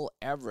Bill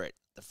Everett,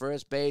 the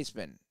first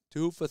baseman.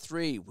 2 for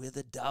 3 with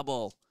a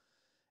double.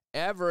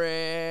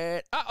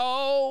 Everett.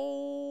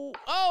 Uh-oh.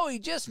 Oh, he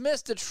just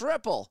missed a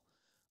triple.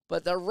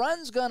 But the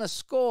run's going to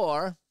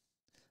score.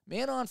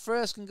 Man on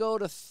first can go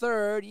to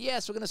third.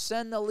 Yes, we're going to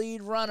send the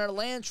lead runner.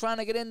 Land trying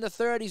to get into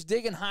third. He's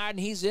digging hard, and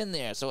he's in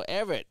there. So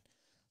Everett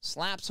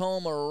slaps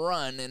home a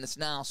run, and it's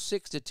now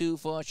 6-2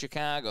 for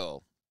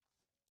Chicago.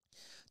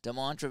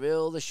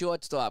 DeMontreville, the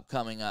shortstop,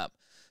 coming up.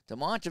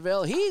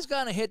 DeMontreville, he's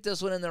going to hit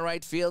this one in the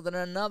right field, and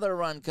another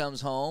run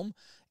comes home.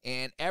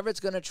 And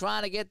Everett's going to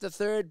try to get to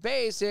third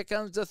base. Here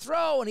comes the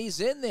throw, and he's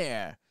in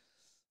there.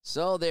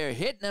 So they're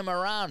hitting him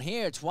around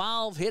here.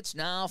 12 hits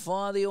now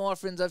for the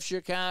Orphans of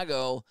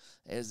Chicago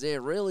as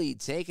they're really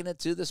taking it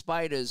to the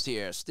Spiders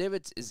here.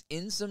 Stivitz is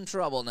in some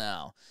trouble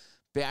now.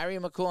 Barry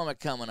McCormick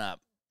coming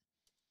up.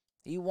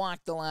 He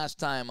walked the last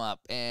time up,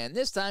 and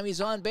this time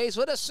he's on base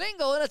with a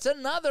single, and it's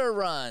another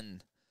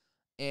run.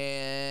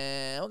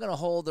 And we're going to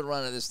hold the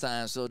runner this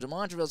time. So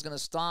DeMontreville's going to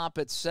stop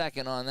at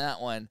second on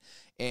that one.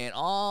 And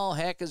all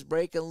heck is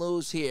breaking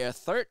loose here.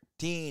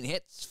 13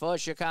 hits for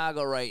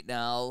Chicago right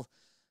now.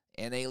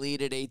 And they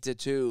lead at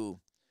 8-2.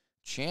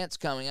 Chance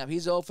coming up.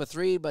 He's 0 for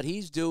 3, but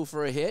he's due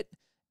for a hit.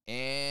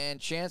 And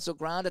Chance will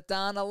ground it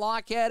down to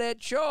Lockhead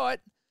at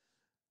short.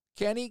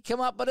 Can he come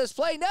up with his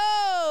play?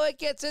 No! It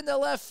gets into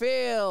left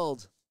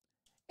field.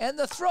 And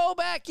the throw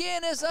back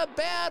in is a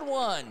bad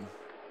one.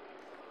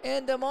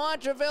 And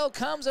DeMontreville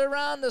comes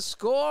around to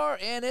score,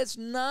 and it's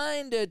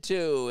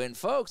 9-2. And,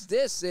 folks,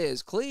 this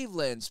is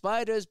Cleveland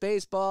Spiders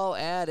baseball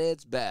at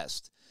its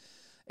best.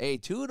 A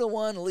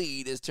 2-1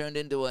 lead is turned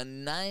into a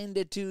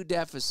 9-2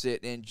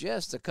 deficit in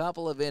just a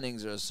couple of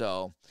innings or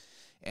so.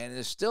 And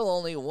there's still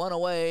only 1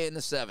 away in the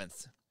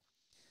 7th.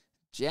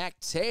 Jack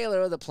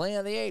Taylor, the Planet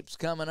of the Apes,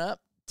 coming up.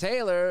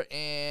 Taylor,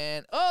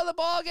 and, oh, the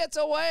ball gets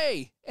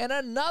away. And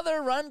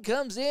another run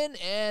comes in,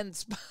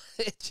 and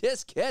it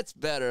just gets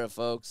better,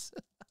 folks.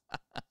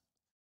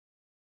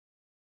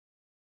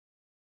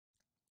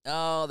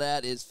 Oh,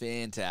 that is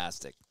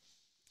fantastic.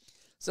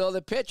 So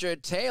the pitcher,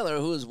 Taylor,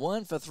 who is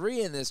 1 for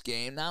 3 in this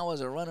game, now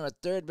has a runner at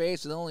third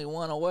base with only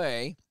 1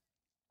 away.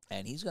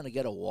 And he's going to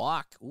get a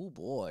walk. Oh,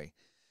 boy.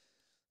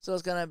 So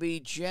it's going to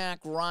be Jack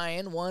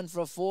Ryan, 1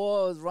 for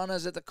 4 with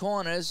runners at the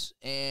corners.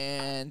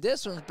 And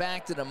this one's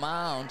back to the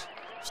mound.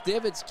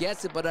 Stivitz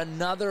gets it, but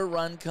another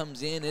run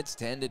comes in. It's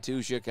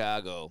 10-2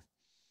 Chicago.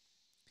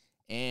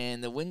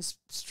 And the win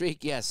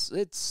streak, yes,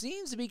 it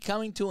seems to be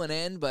coming to an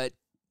end, but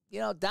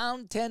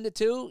down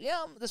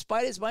 10-2. The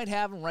Spiders might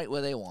have him right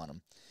where they want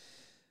him.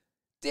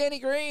 Danny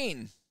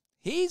Green,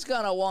 he's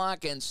going to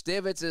walk, and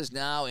Stivitz is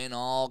now in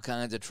all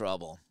kinds of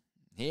trouble.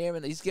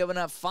 He's given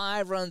up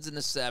 5 runs in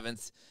the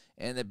 7th,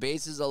 and the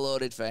bases are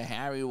loaded for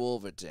Harry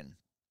Wolverton.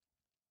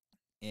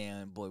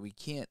 And, boy, we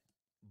can't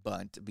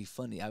bunt. It'd be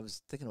funny. I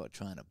was thinking about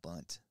trying to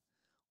bunt.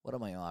 What are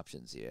my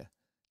options here?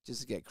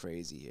 Just to get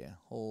crazy here.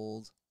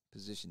 Hold,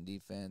 position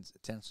defense,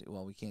 attention.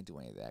 Well, we can't do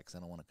any of that because I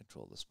don't want to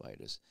control the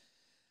Spiders.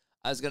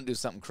 I was going to do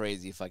something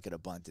crazy if I could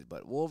have bunted,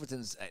 but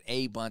Wolverton's an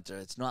A bunter.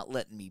 It's not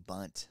letting me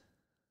bunt.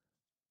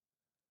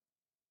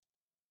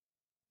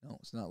 No,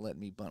 it's not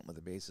letting me bunt with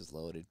the bases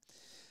loaded.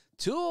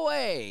 2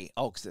 away.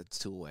 Oh, because it's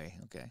 2 away.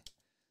 Okay.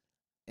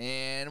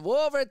 And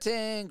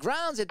Wolverton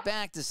grounds it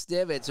back to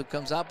Stivitz, who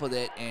comes up with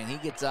it, and he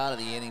gets out of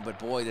the inning. But,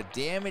 boy, the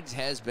damage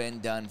has been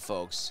done,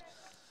 folks.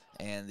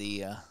 And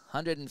the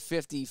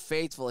 150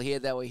 faithful here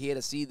that were here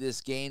to see this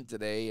game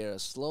today are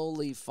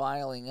slowly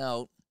filing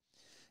out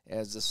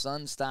as the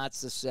sun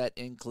starts to set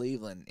in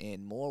Cleveland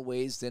in more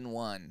ways than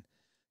one.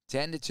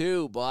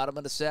 10-2, bottom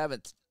of the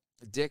 7th.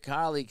 Dick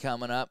Harley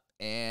coming up,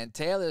 and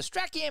Taylor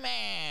struck him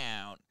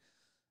out.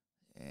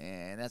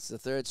 And that's the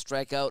 3rd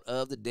strikeout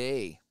of the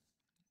day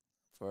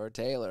for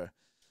Taylor.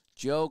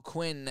 Joe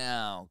Quinn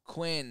now.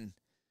 Quinn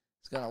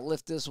is going to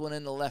lift this one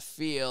into left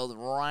field.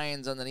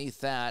 Ryan's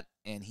underneath that,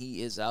 and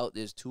he is out.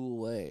 There's 2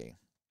 away.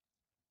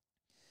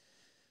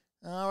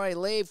 All right,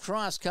 Lave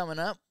Cross coming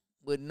up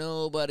with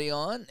nobody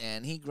on,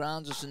 and he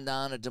grounds us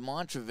down to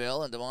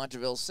DeMontreville, and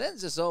DeMontreville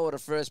sends us over to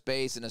first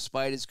base, and the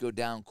Spiders go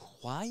down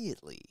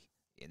quietly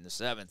in the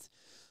 7th.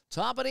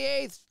 Top of the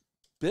 8th,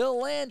 Bill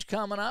Lange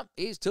coming up.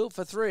 He's 2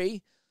 for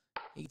 3.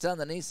 He gets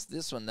underneath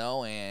this one,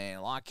 though,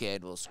 and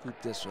Lockhead will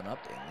scoop this one up,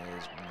 and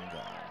there's one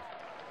gone.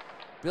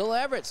 Bill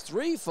Everett's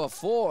 3 for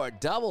 4,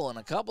 double and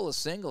a couple of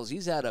singles.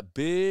 He's had a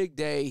big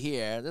day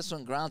here. This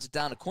one grounds it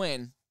down to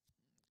Quinn.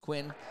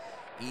 Quinn,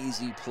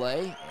 easy play,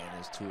 and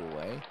there's 2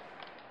 away.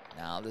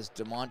 Now this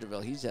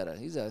DeMontreville, he's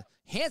a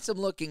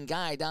handsome-looking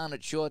guy down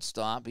at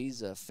shortstop.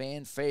 He's a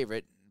fan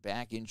favorite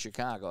back in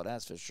Chicago,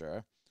 that's for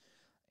sure.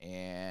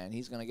 And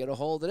he's going to get a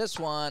hold of this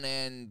one,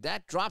 and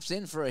that drops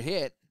in for a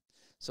hit.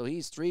 So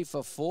he's 3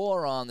 for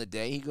 4 on the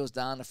day. He goes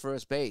down to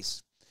first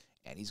base,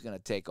 and he's going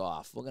to take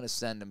off. We're going to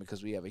send him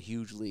because we have a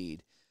huge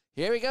lead.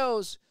 Here he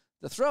goes.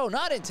 The throw,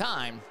 not in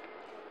time,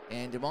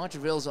 and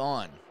DeMontreville's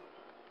on.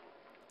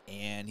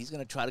 And he's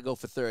going to try to go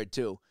for third,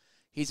 too.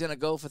 He's going to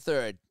go for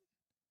third.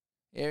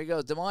 Here he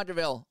goes,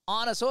 DeMontreville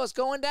on his horse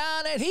going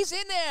down, and he's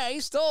in there.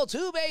 He stole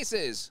 2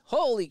 bases.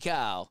 Holy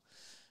cow.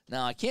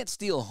 Now, I can't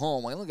steal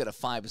home. I only got a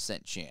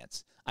 5%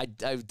 chance. I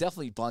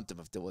definitely bunt him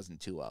if there wasn't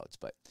 2 outs,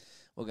 but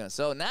we're going to.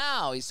 So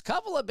now, he's a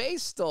couple of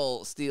base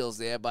steals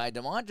there by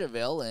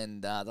DeMontreville,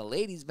 and the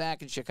ladies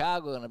back in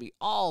Chicago are going to be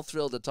all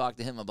thrilled to talk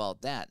to him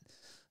about that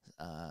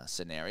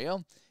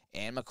scenario.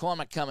 And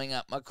McCormick coming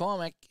up.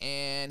 McCormick,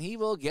 and he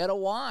will get a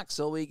walk.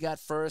 So we got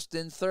first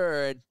and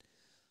third.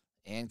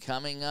 And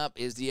coming up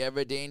is the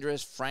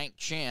ever-dangerous Frank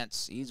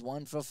Chance. He's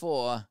 1 for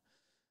 4.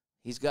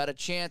 He's got a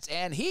chance,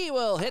 and he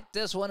will hit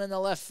this one in the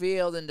left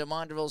field, and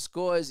DeMontreville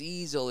scores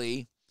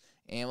easily.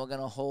 And we're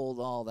going to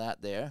hold all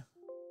that there.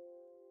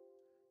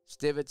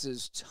 Stivitz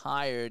is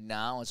tired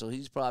now, and so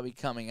he's probably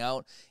coming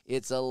out.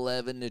 It's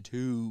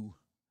 11-2.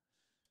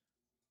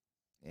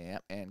 Yeah,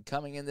 and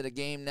coming into the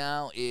game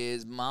now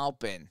is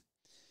Maupin.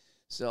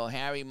 So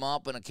Harry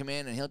Maupin will come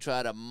in, and he'll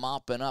try to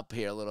Maupin up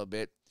here a little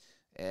bit.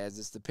 As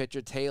it's the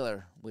pitcher,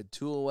 Taylor, with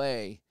 2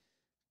 away.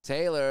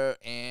 Taylor,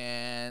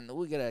 and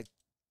we got a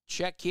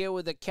check here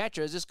with the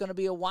catcher. Is this going to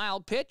be a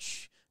wild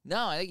pitch?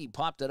 No, I think he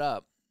popped it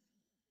up.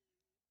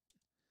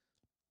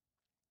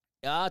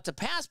 It's a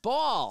pass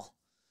ball.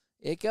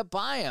 It got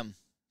by him.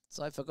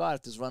 So I forgot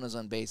if there's runners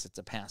on base, it's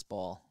a pass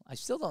ball. I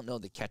still don't know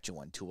the catcher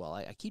one too well.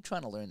 I keep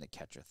trying to learn the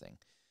catcher thing.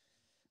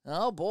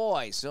 Oh,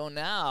 boy. So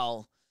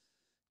now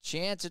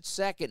Chance at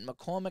second,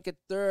 McCormick at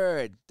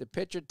third. The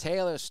pitcher,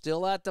 Taylor,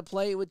 still at the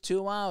plate with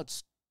 2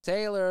 outs.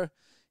 Taylor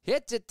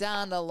hits it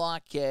down to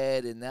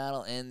Lockhead, and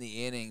that'll end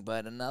the inning.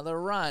 But another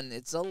run.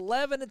 It's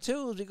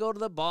 11-2 as we go to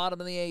the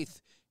bottom of the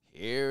 8th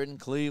here in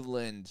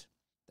Cleveland.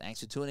 Thanks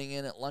for tuning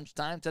in at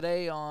lunchtime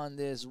today on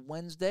this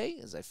Wednesday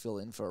as I fill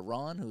in for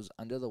Ron, who's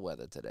under the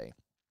weather today.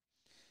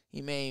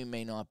 He may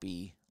not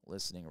be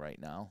listening right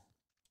now.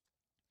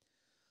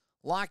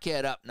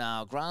 Lockhead up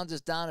now. Grounds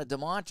us down to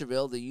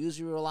DeMontreville. The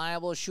usually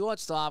reliable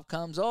shortstop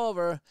comes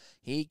over.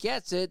 He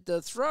gets it.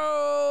 The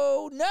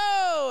throw.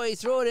 No! He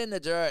threw it in the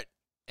dirt.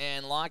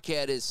 And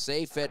Lockhead is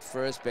safe at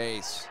first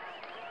base.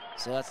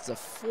 So that's the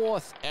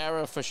 4th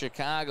error for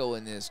Chicago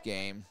in this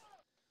game.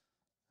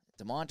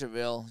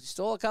 DeMontreville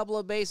stole a couple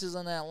of bases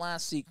on that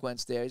last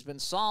sequence there. He's been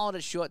solid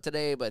at short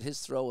today, but his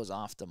throw was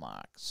off the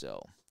mark.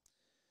 So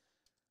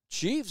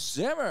Chief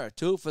Zimmer,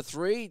 2 for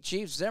 3.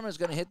 Chief Zimmer's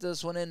going to hit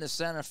this one into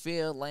center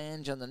field.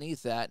 Lange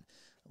underneath that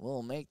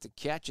will make the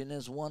catch, and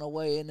there's 1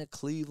 away in the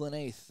Cleveland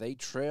 8th. They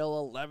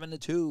trail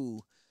 11-2.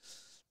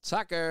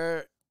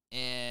 Tucker,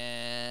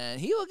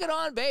 and he will get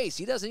on base.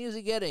 He doesn't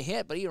usually get a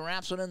hit, but he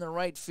wraps one in the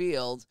right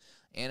field.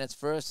 And it's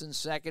first and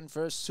second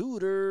for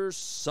Suter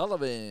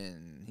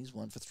Sullivan. He's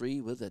 1 for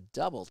 3 with a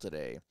double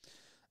today.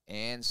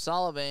 And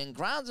Sullivan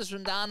grounds this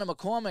one down to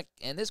McCormick,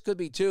 and this could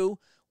be 2.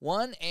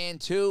 1 and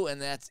 2,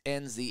 and that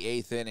ends the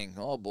 8th inning.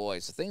 Oh, boy.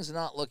 So things are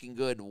not looking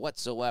good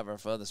whatsoever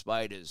for the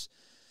Spiders.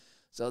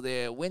 So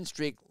their win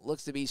streak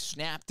looks to be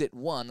snapped at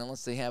 1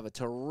 unless they have a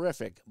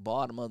terrific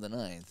bottom of the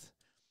 9th.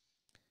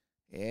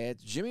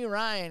 It's Jimmy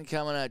Ryan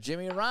coming up.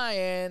 Jimmy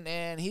Ryan,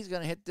 and he's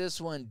going to hit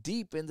this one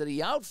deep into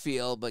the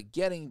outfield, but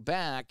getting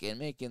back and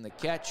making the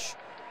catch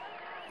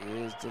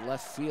is the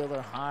left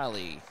fielder,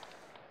 Harley.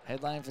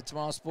 Headline for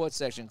tomorrow's sports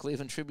section,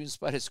 Cleveland Tribune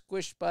Spiders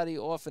squished by the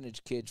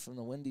orphanage kids from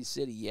the Windy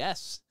City.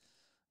 Yes,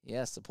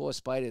 the poor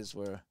Spiders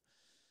were,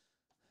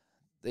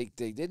 they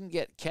didn't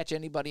catch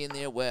anybody in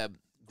their web.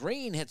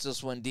 Green hits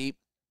this one deep,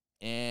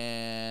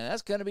 and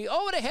that's going to be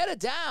over the head of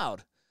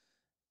Dowd.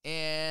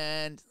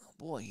 And,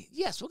 boy,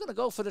 yes, we're going to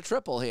go for the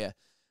triple here.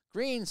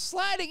 Green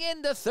sliding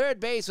into third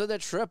base with a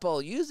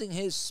triple, using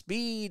his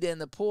speed and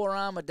the poor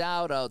arm of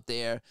Dowd out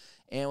there.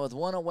 And with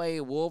one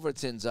away,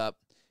 Wolverton's up.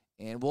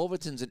 And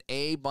Wolverton's an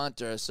A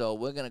bunter, so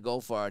we're going to go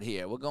for it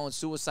here. We're going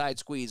suicide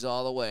squeeze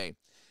all the way.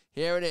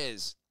 Here it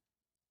is.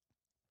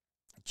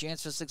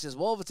 Chance for 6 is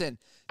Wolverton.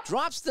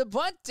 Drops the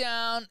bunt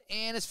down,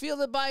 and it's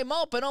fielded by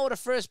Maupin over to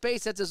first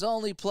base. That's his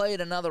only play,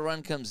 and another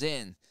run comes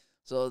in.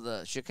 So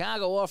the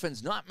Chicago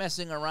Orphans not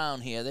messing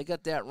around here. They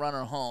got that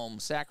runner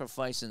home,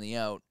 sacrificing the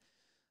out.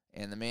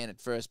 And the man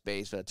at first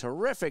base, a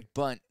terrific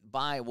bunt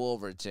by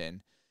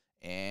Wolverton.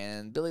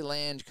 And Billy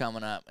Lange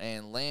coming up.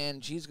 And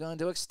Lange, he's going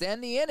to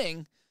extend the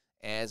inning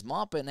as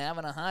Maupin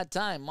having a hard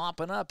time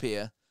mopping up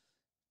here.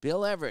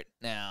 Bill Everett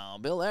now.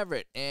 Bill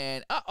Everett.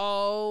 And,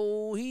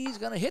 uh-oh, he's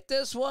going to hit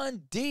this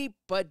one deep,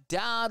 but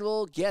Dowd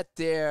will get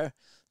there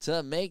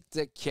to make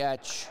the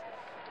catch.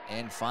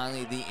 And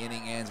finally, the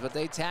inning ends. But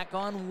they tack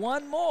on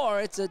one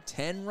more. It's a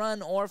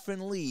 10-run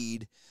Orphan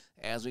lead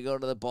as we go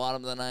to the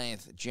bottom of the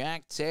 9th.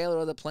 Jack Taylor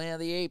of the Planet of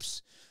the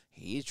Apes.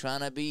 He's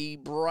trying to be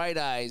bright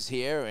eyes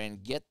here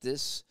and get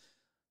this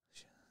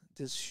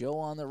show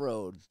on the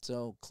road.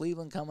 So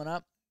Cleveland coming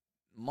up.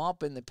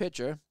 Maupin the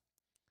pitcher.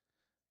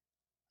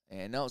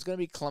 And no, it's going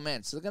to be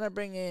Clements. So they're going to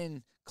bring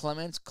in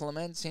Clements.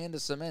 Clements hand to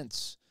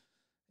Cements.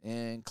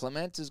 And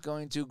Clements is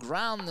going to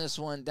ground this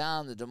one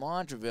down to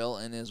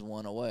DeMontreville and is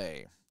 1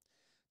 away.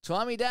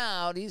 Tommy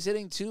Dowd, he's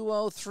hitting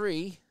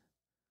 203.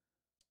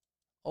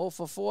 0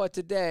 for 4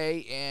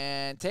 today.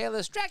 And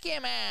Taylor struck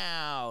him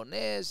out.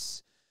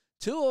 There's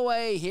 2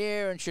 away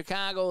here, and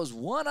Chicago's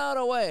 1 out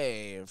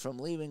away from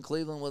leaving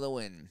Cleveland with a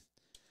win.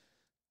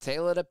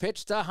 Taylor to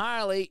pitch to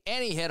Harley,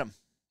 and he hit him.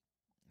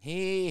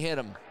 He hit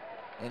him.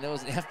 And there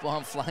was an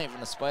F-bomb flying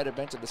from the Spider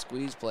bench of the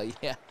squeeze play.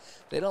 Yeah,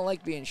 they don't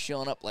like being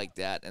shown up like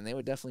that, and they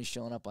were definitely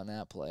showing up on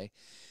that play.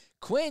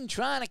 Quinn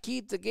trying to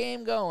keep the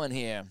game going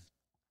here.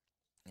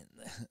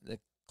 The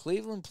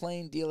Cleveland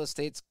Plain Dealer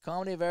states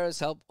comedy of errors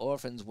help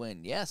Orphans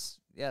win. Yes.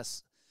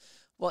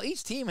 Well,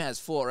 each team has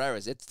 4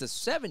 errors. It's the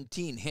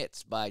 17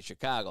 hits by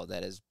Chicago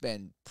that has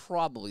been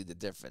probably the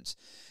difference.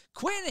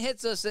 Quinn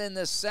hits us in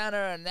the center,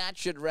 and that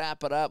should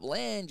wrap it up.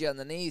 Lange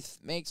underneath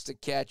makes the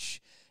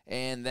catch,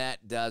 and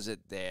that does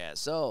it there.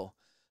 So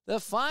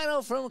the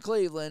final from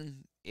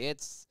Cleveland,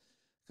 it's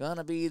going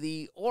to be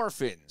the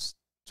Orphans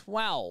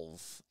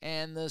 12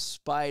 and the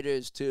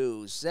Spiders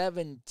 2.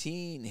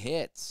 17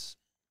 hits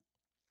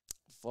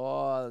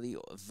for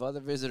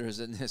the visitors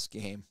in this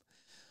game.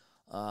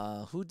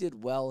 Who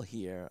did well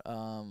here?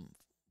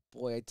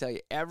 Boy, I tell you,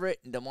 Everett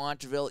and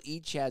DeMontreville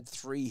each had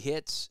 3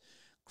 hits.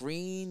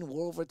 Green,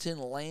 Wolverton,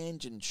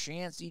 Lange, and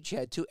Chance each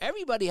had 2.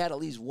 Everybody had at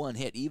least 1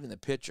 hit, even the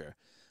pitcher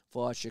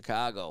for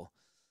Chicago.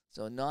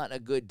 So not a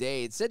good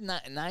day. It said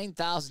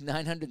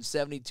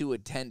 9,972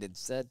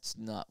 attendance. That's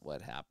not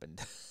what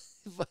happened.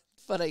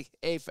 but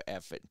A for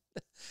effort.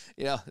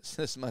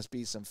 This must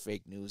be some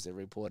fake news they're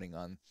reporting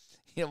on.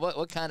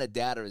 What kind of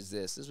data is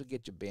this? This would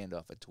get you banned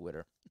off of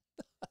Twitter.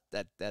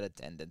 that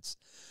attendance.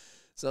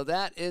 So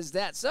that is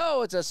that.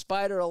 So it's a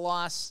Spider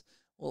loss.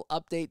 We'll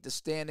update the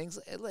standings.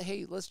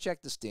 Hey, let's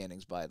check the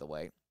standings, by the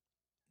way,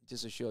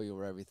 just to show you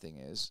where everything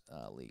is.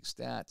 League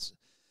stats.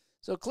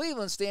 So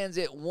Cleveland stands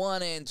at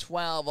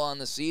 1-12 on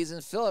the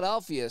season.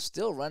 Philadelphia is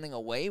still running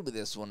away with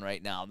this one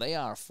right now. They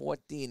are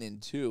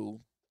 14-2.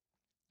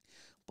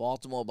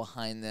 Baltimore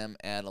behind them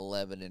at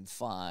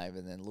 11-5,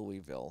 and then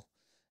Louisville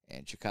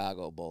and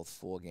Chicago both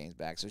 4 games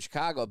back. So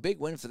Chicago, a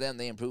big win for them.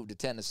 They improved to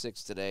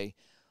 10-6 today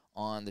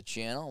on the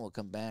channel. We'll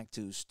come back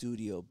to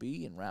Studio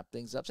B and wrap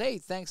things up. So, hey,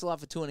 thanks a lot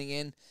for tuning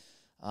in.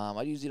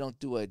 I usually don't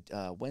do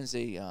a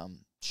Wednesday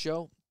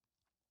show.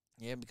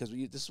 Yeah, because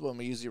this is when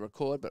we usually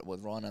record, but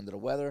with Ron under the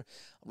weather.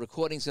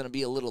 Recording's going to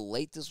be a little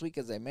late this week,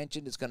 as I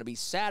mentioned. It's going to be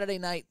Saturday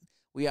night.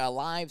 We are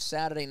live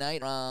Saturday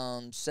night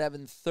around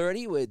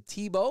 7:30 with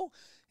Tebow.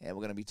 And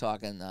we're going to be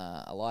talking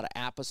a lot of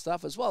APA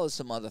stuff as well as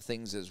some other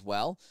things as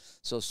well.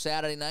 So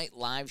Saturday night,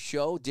 live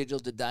show,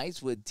 Digital to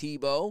Dice with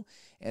Tebow.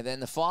 And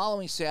then the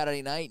following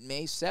Saturday night,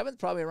 May 7th,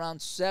 probably around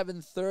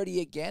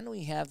 7:30 again,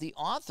 we have the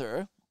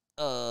author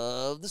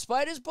of the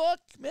Spiders book,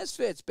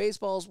 Misfits,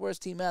 baseball's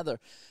worst team ever.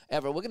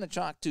 We're going to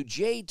talk to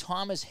J.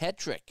 Thomas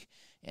Hetrick,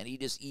 and he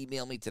just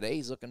emailed me today.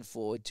 He's looking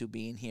forward to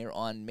being here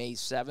on May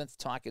 7th,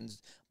 talking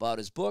about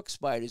his book,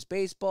 Spiders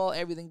Baseball,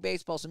 everything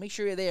baseball. So make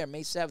sure you're there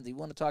May 7th. If you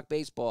want to talk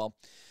baseball,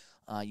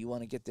 you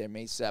want to get there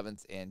May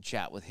 7th and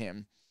chat with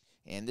him.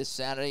 And this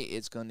Saturday,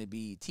 it's going to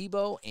be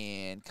Tebow.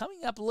 And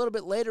coming up a little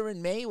bit later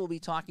in May, we'll be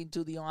talking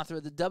to the author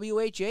of the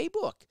WHA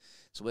book.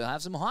 So we'll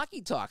have some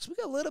hockey talks. We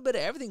got a little bit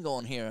of everything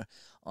going here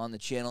on the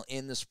channel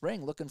in the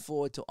spring. Looking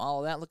forward to all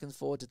of that. Looking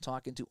forward to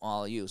talking to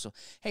all of you. So,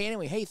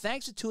 hey,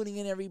 thanks for tuning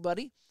in,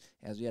 everybody,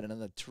 as we had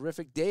another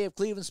terrific day of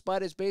Cleveland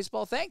Spiders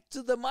baseball. Thanks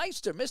to the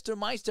Meister, Mr.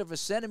 Meister, for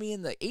sending me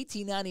in the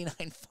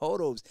 1899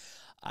 photos.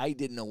 I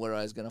didn't know where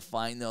I was going to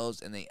find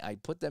those, and I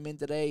put them in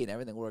today, and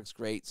everything works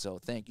great. So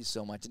thank you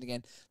so much. And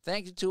again,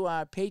 thank you to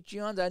our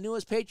Patreons, our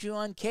newest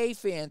Patreon,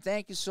 K-Fan.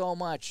 Thank you so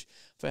much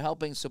for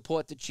helping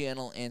support the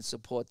channel and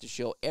support the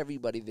show.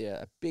 Everybody there,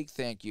 a big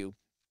thank you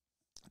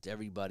to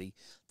everybody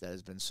that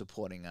has been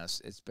supporting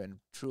us. It's been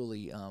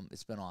truly,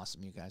 it's been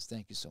awesome, you guys.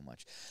 Thank you so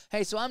much.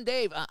 Hey, so I'm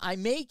Dave. I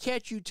may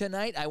catch you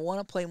tonight. I want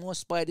to play more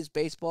Spiders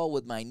baseball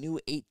with my new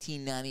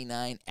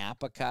 1899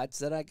 APA cards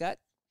that I got.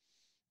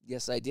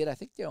 Yes, I did. I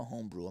think they're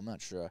homebrew. I'm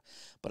not sure.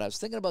 But I was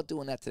thinking about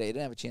doing that today. I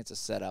didn't have a chance to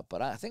set up.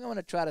 But I think I'm going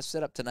to try to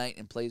set up tonight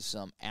and play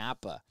some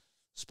APA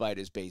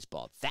Spiders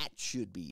baseball. That should be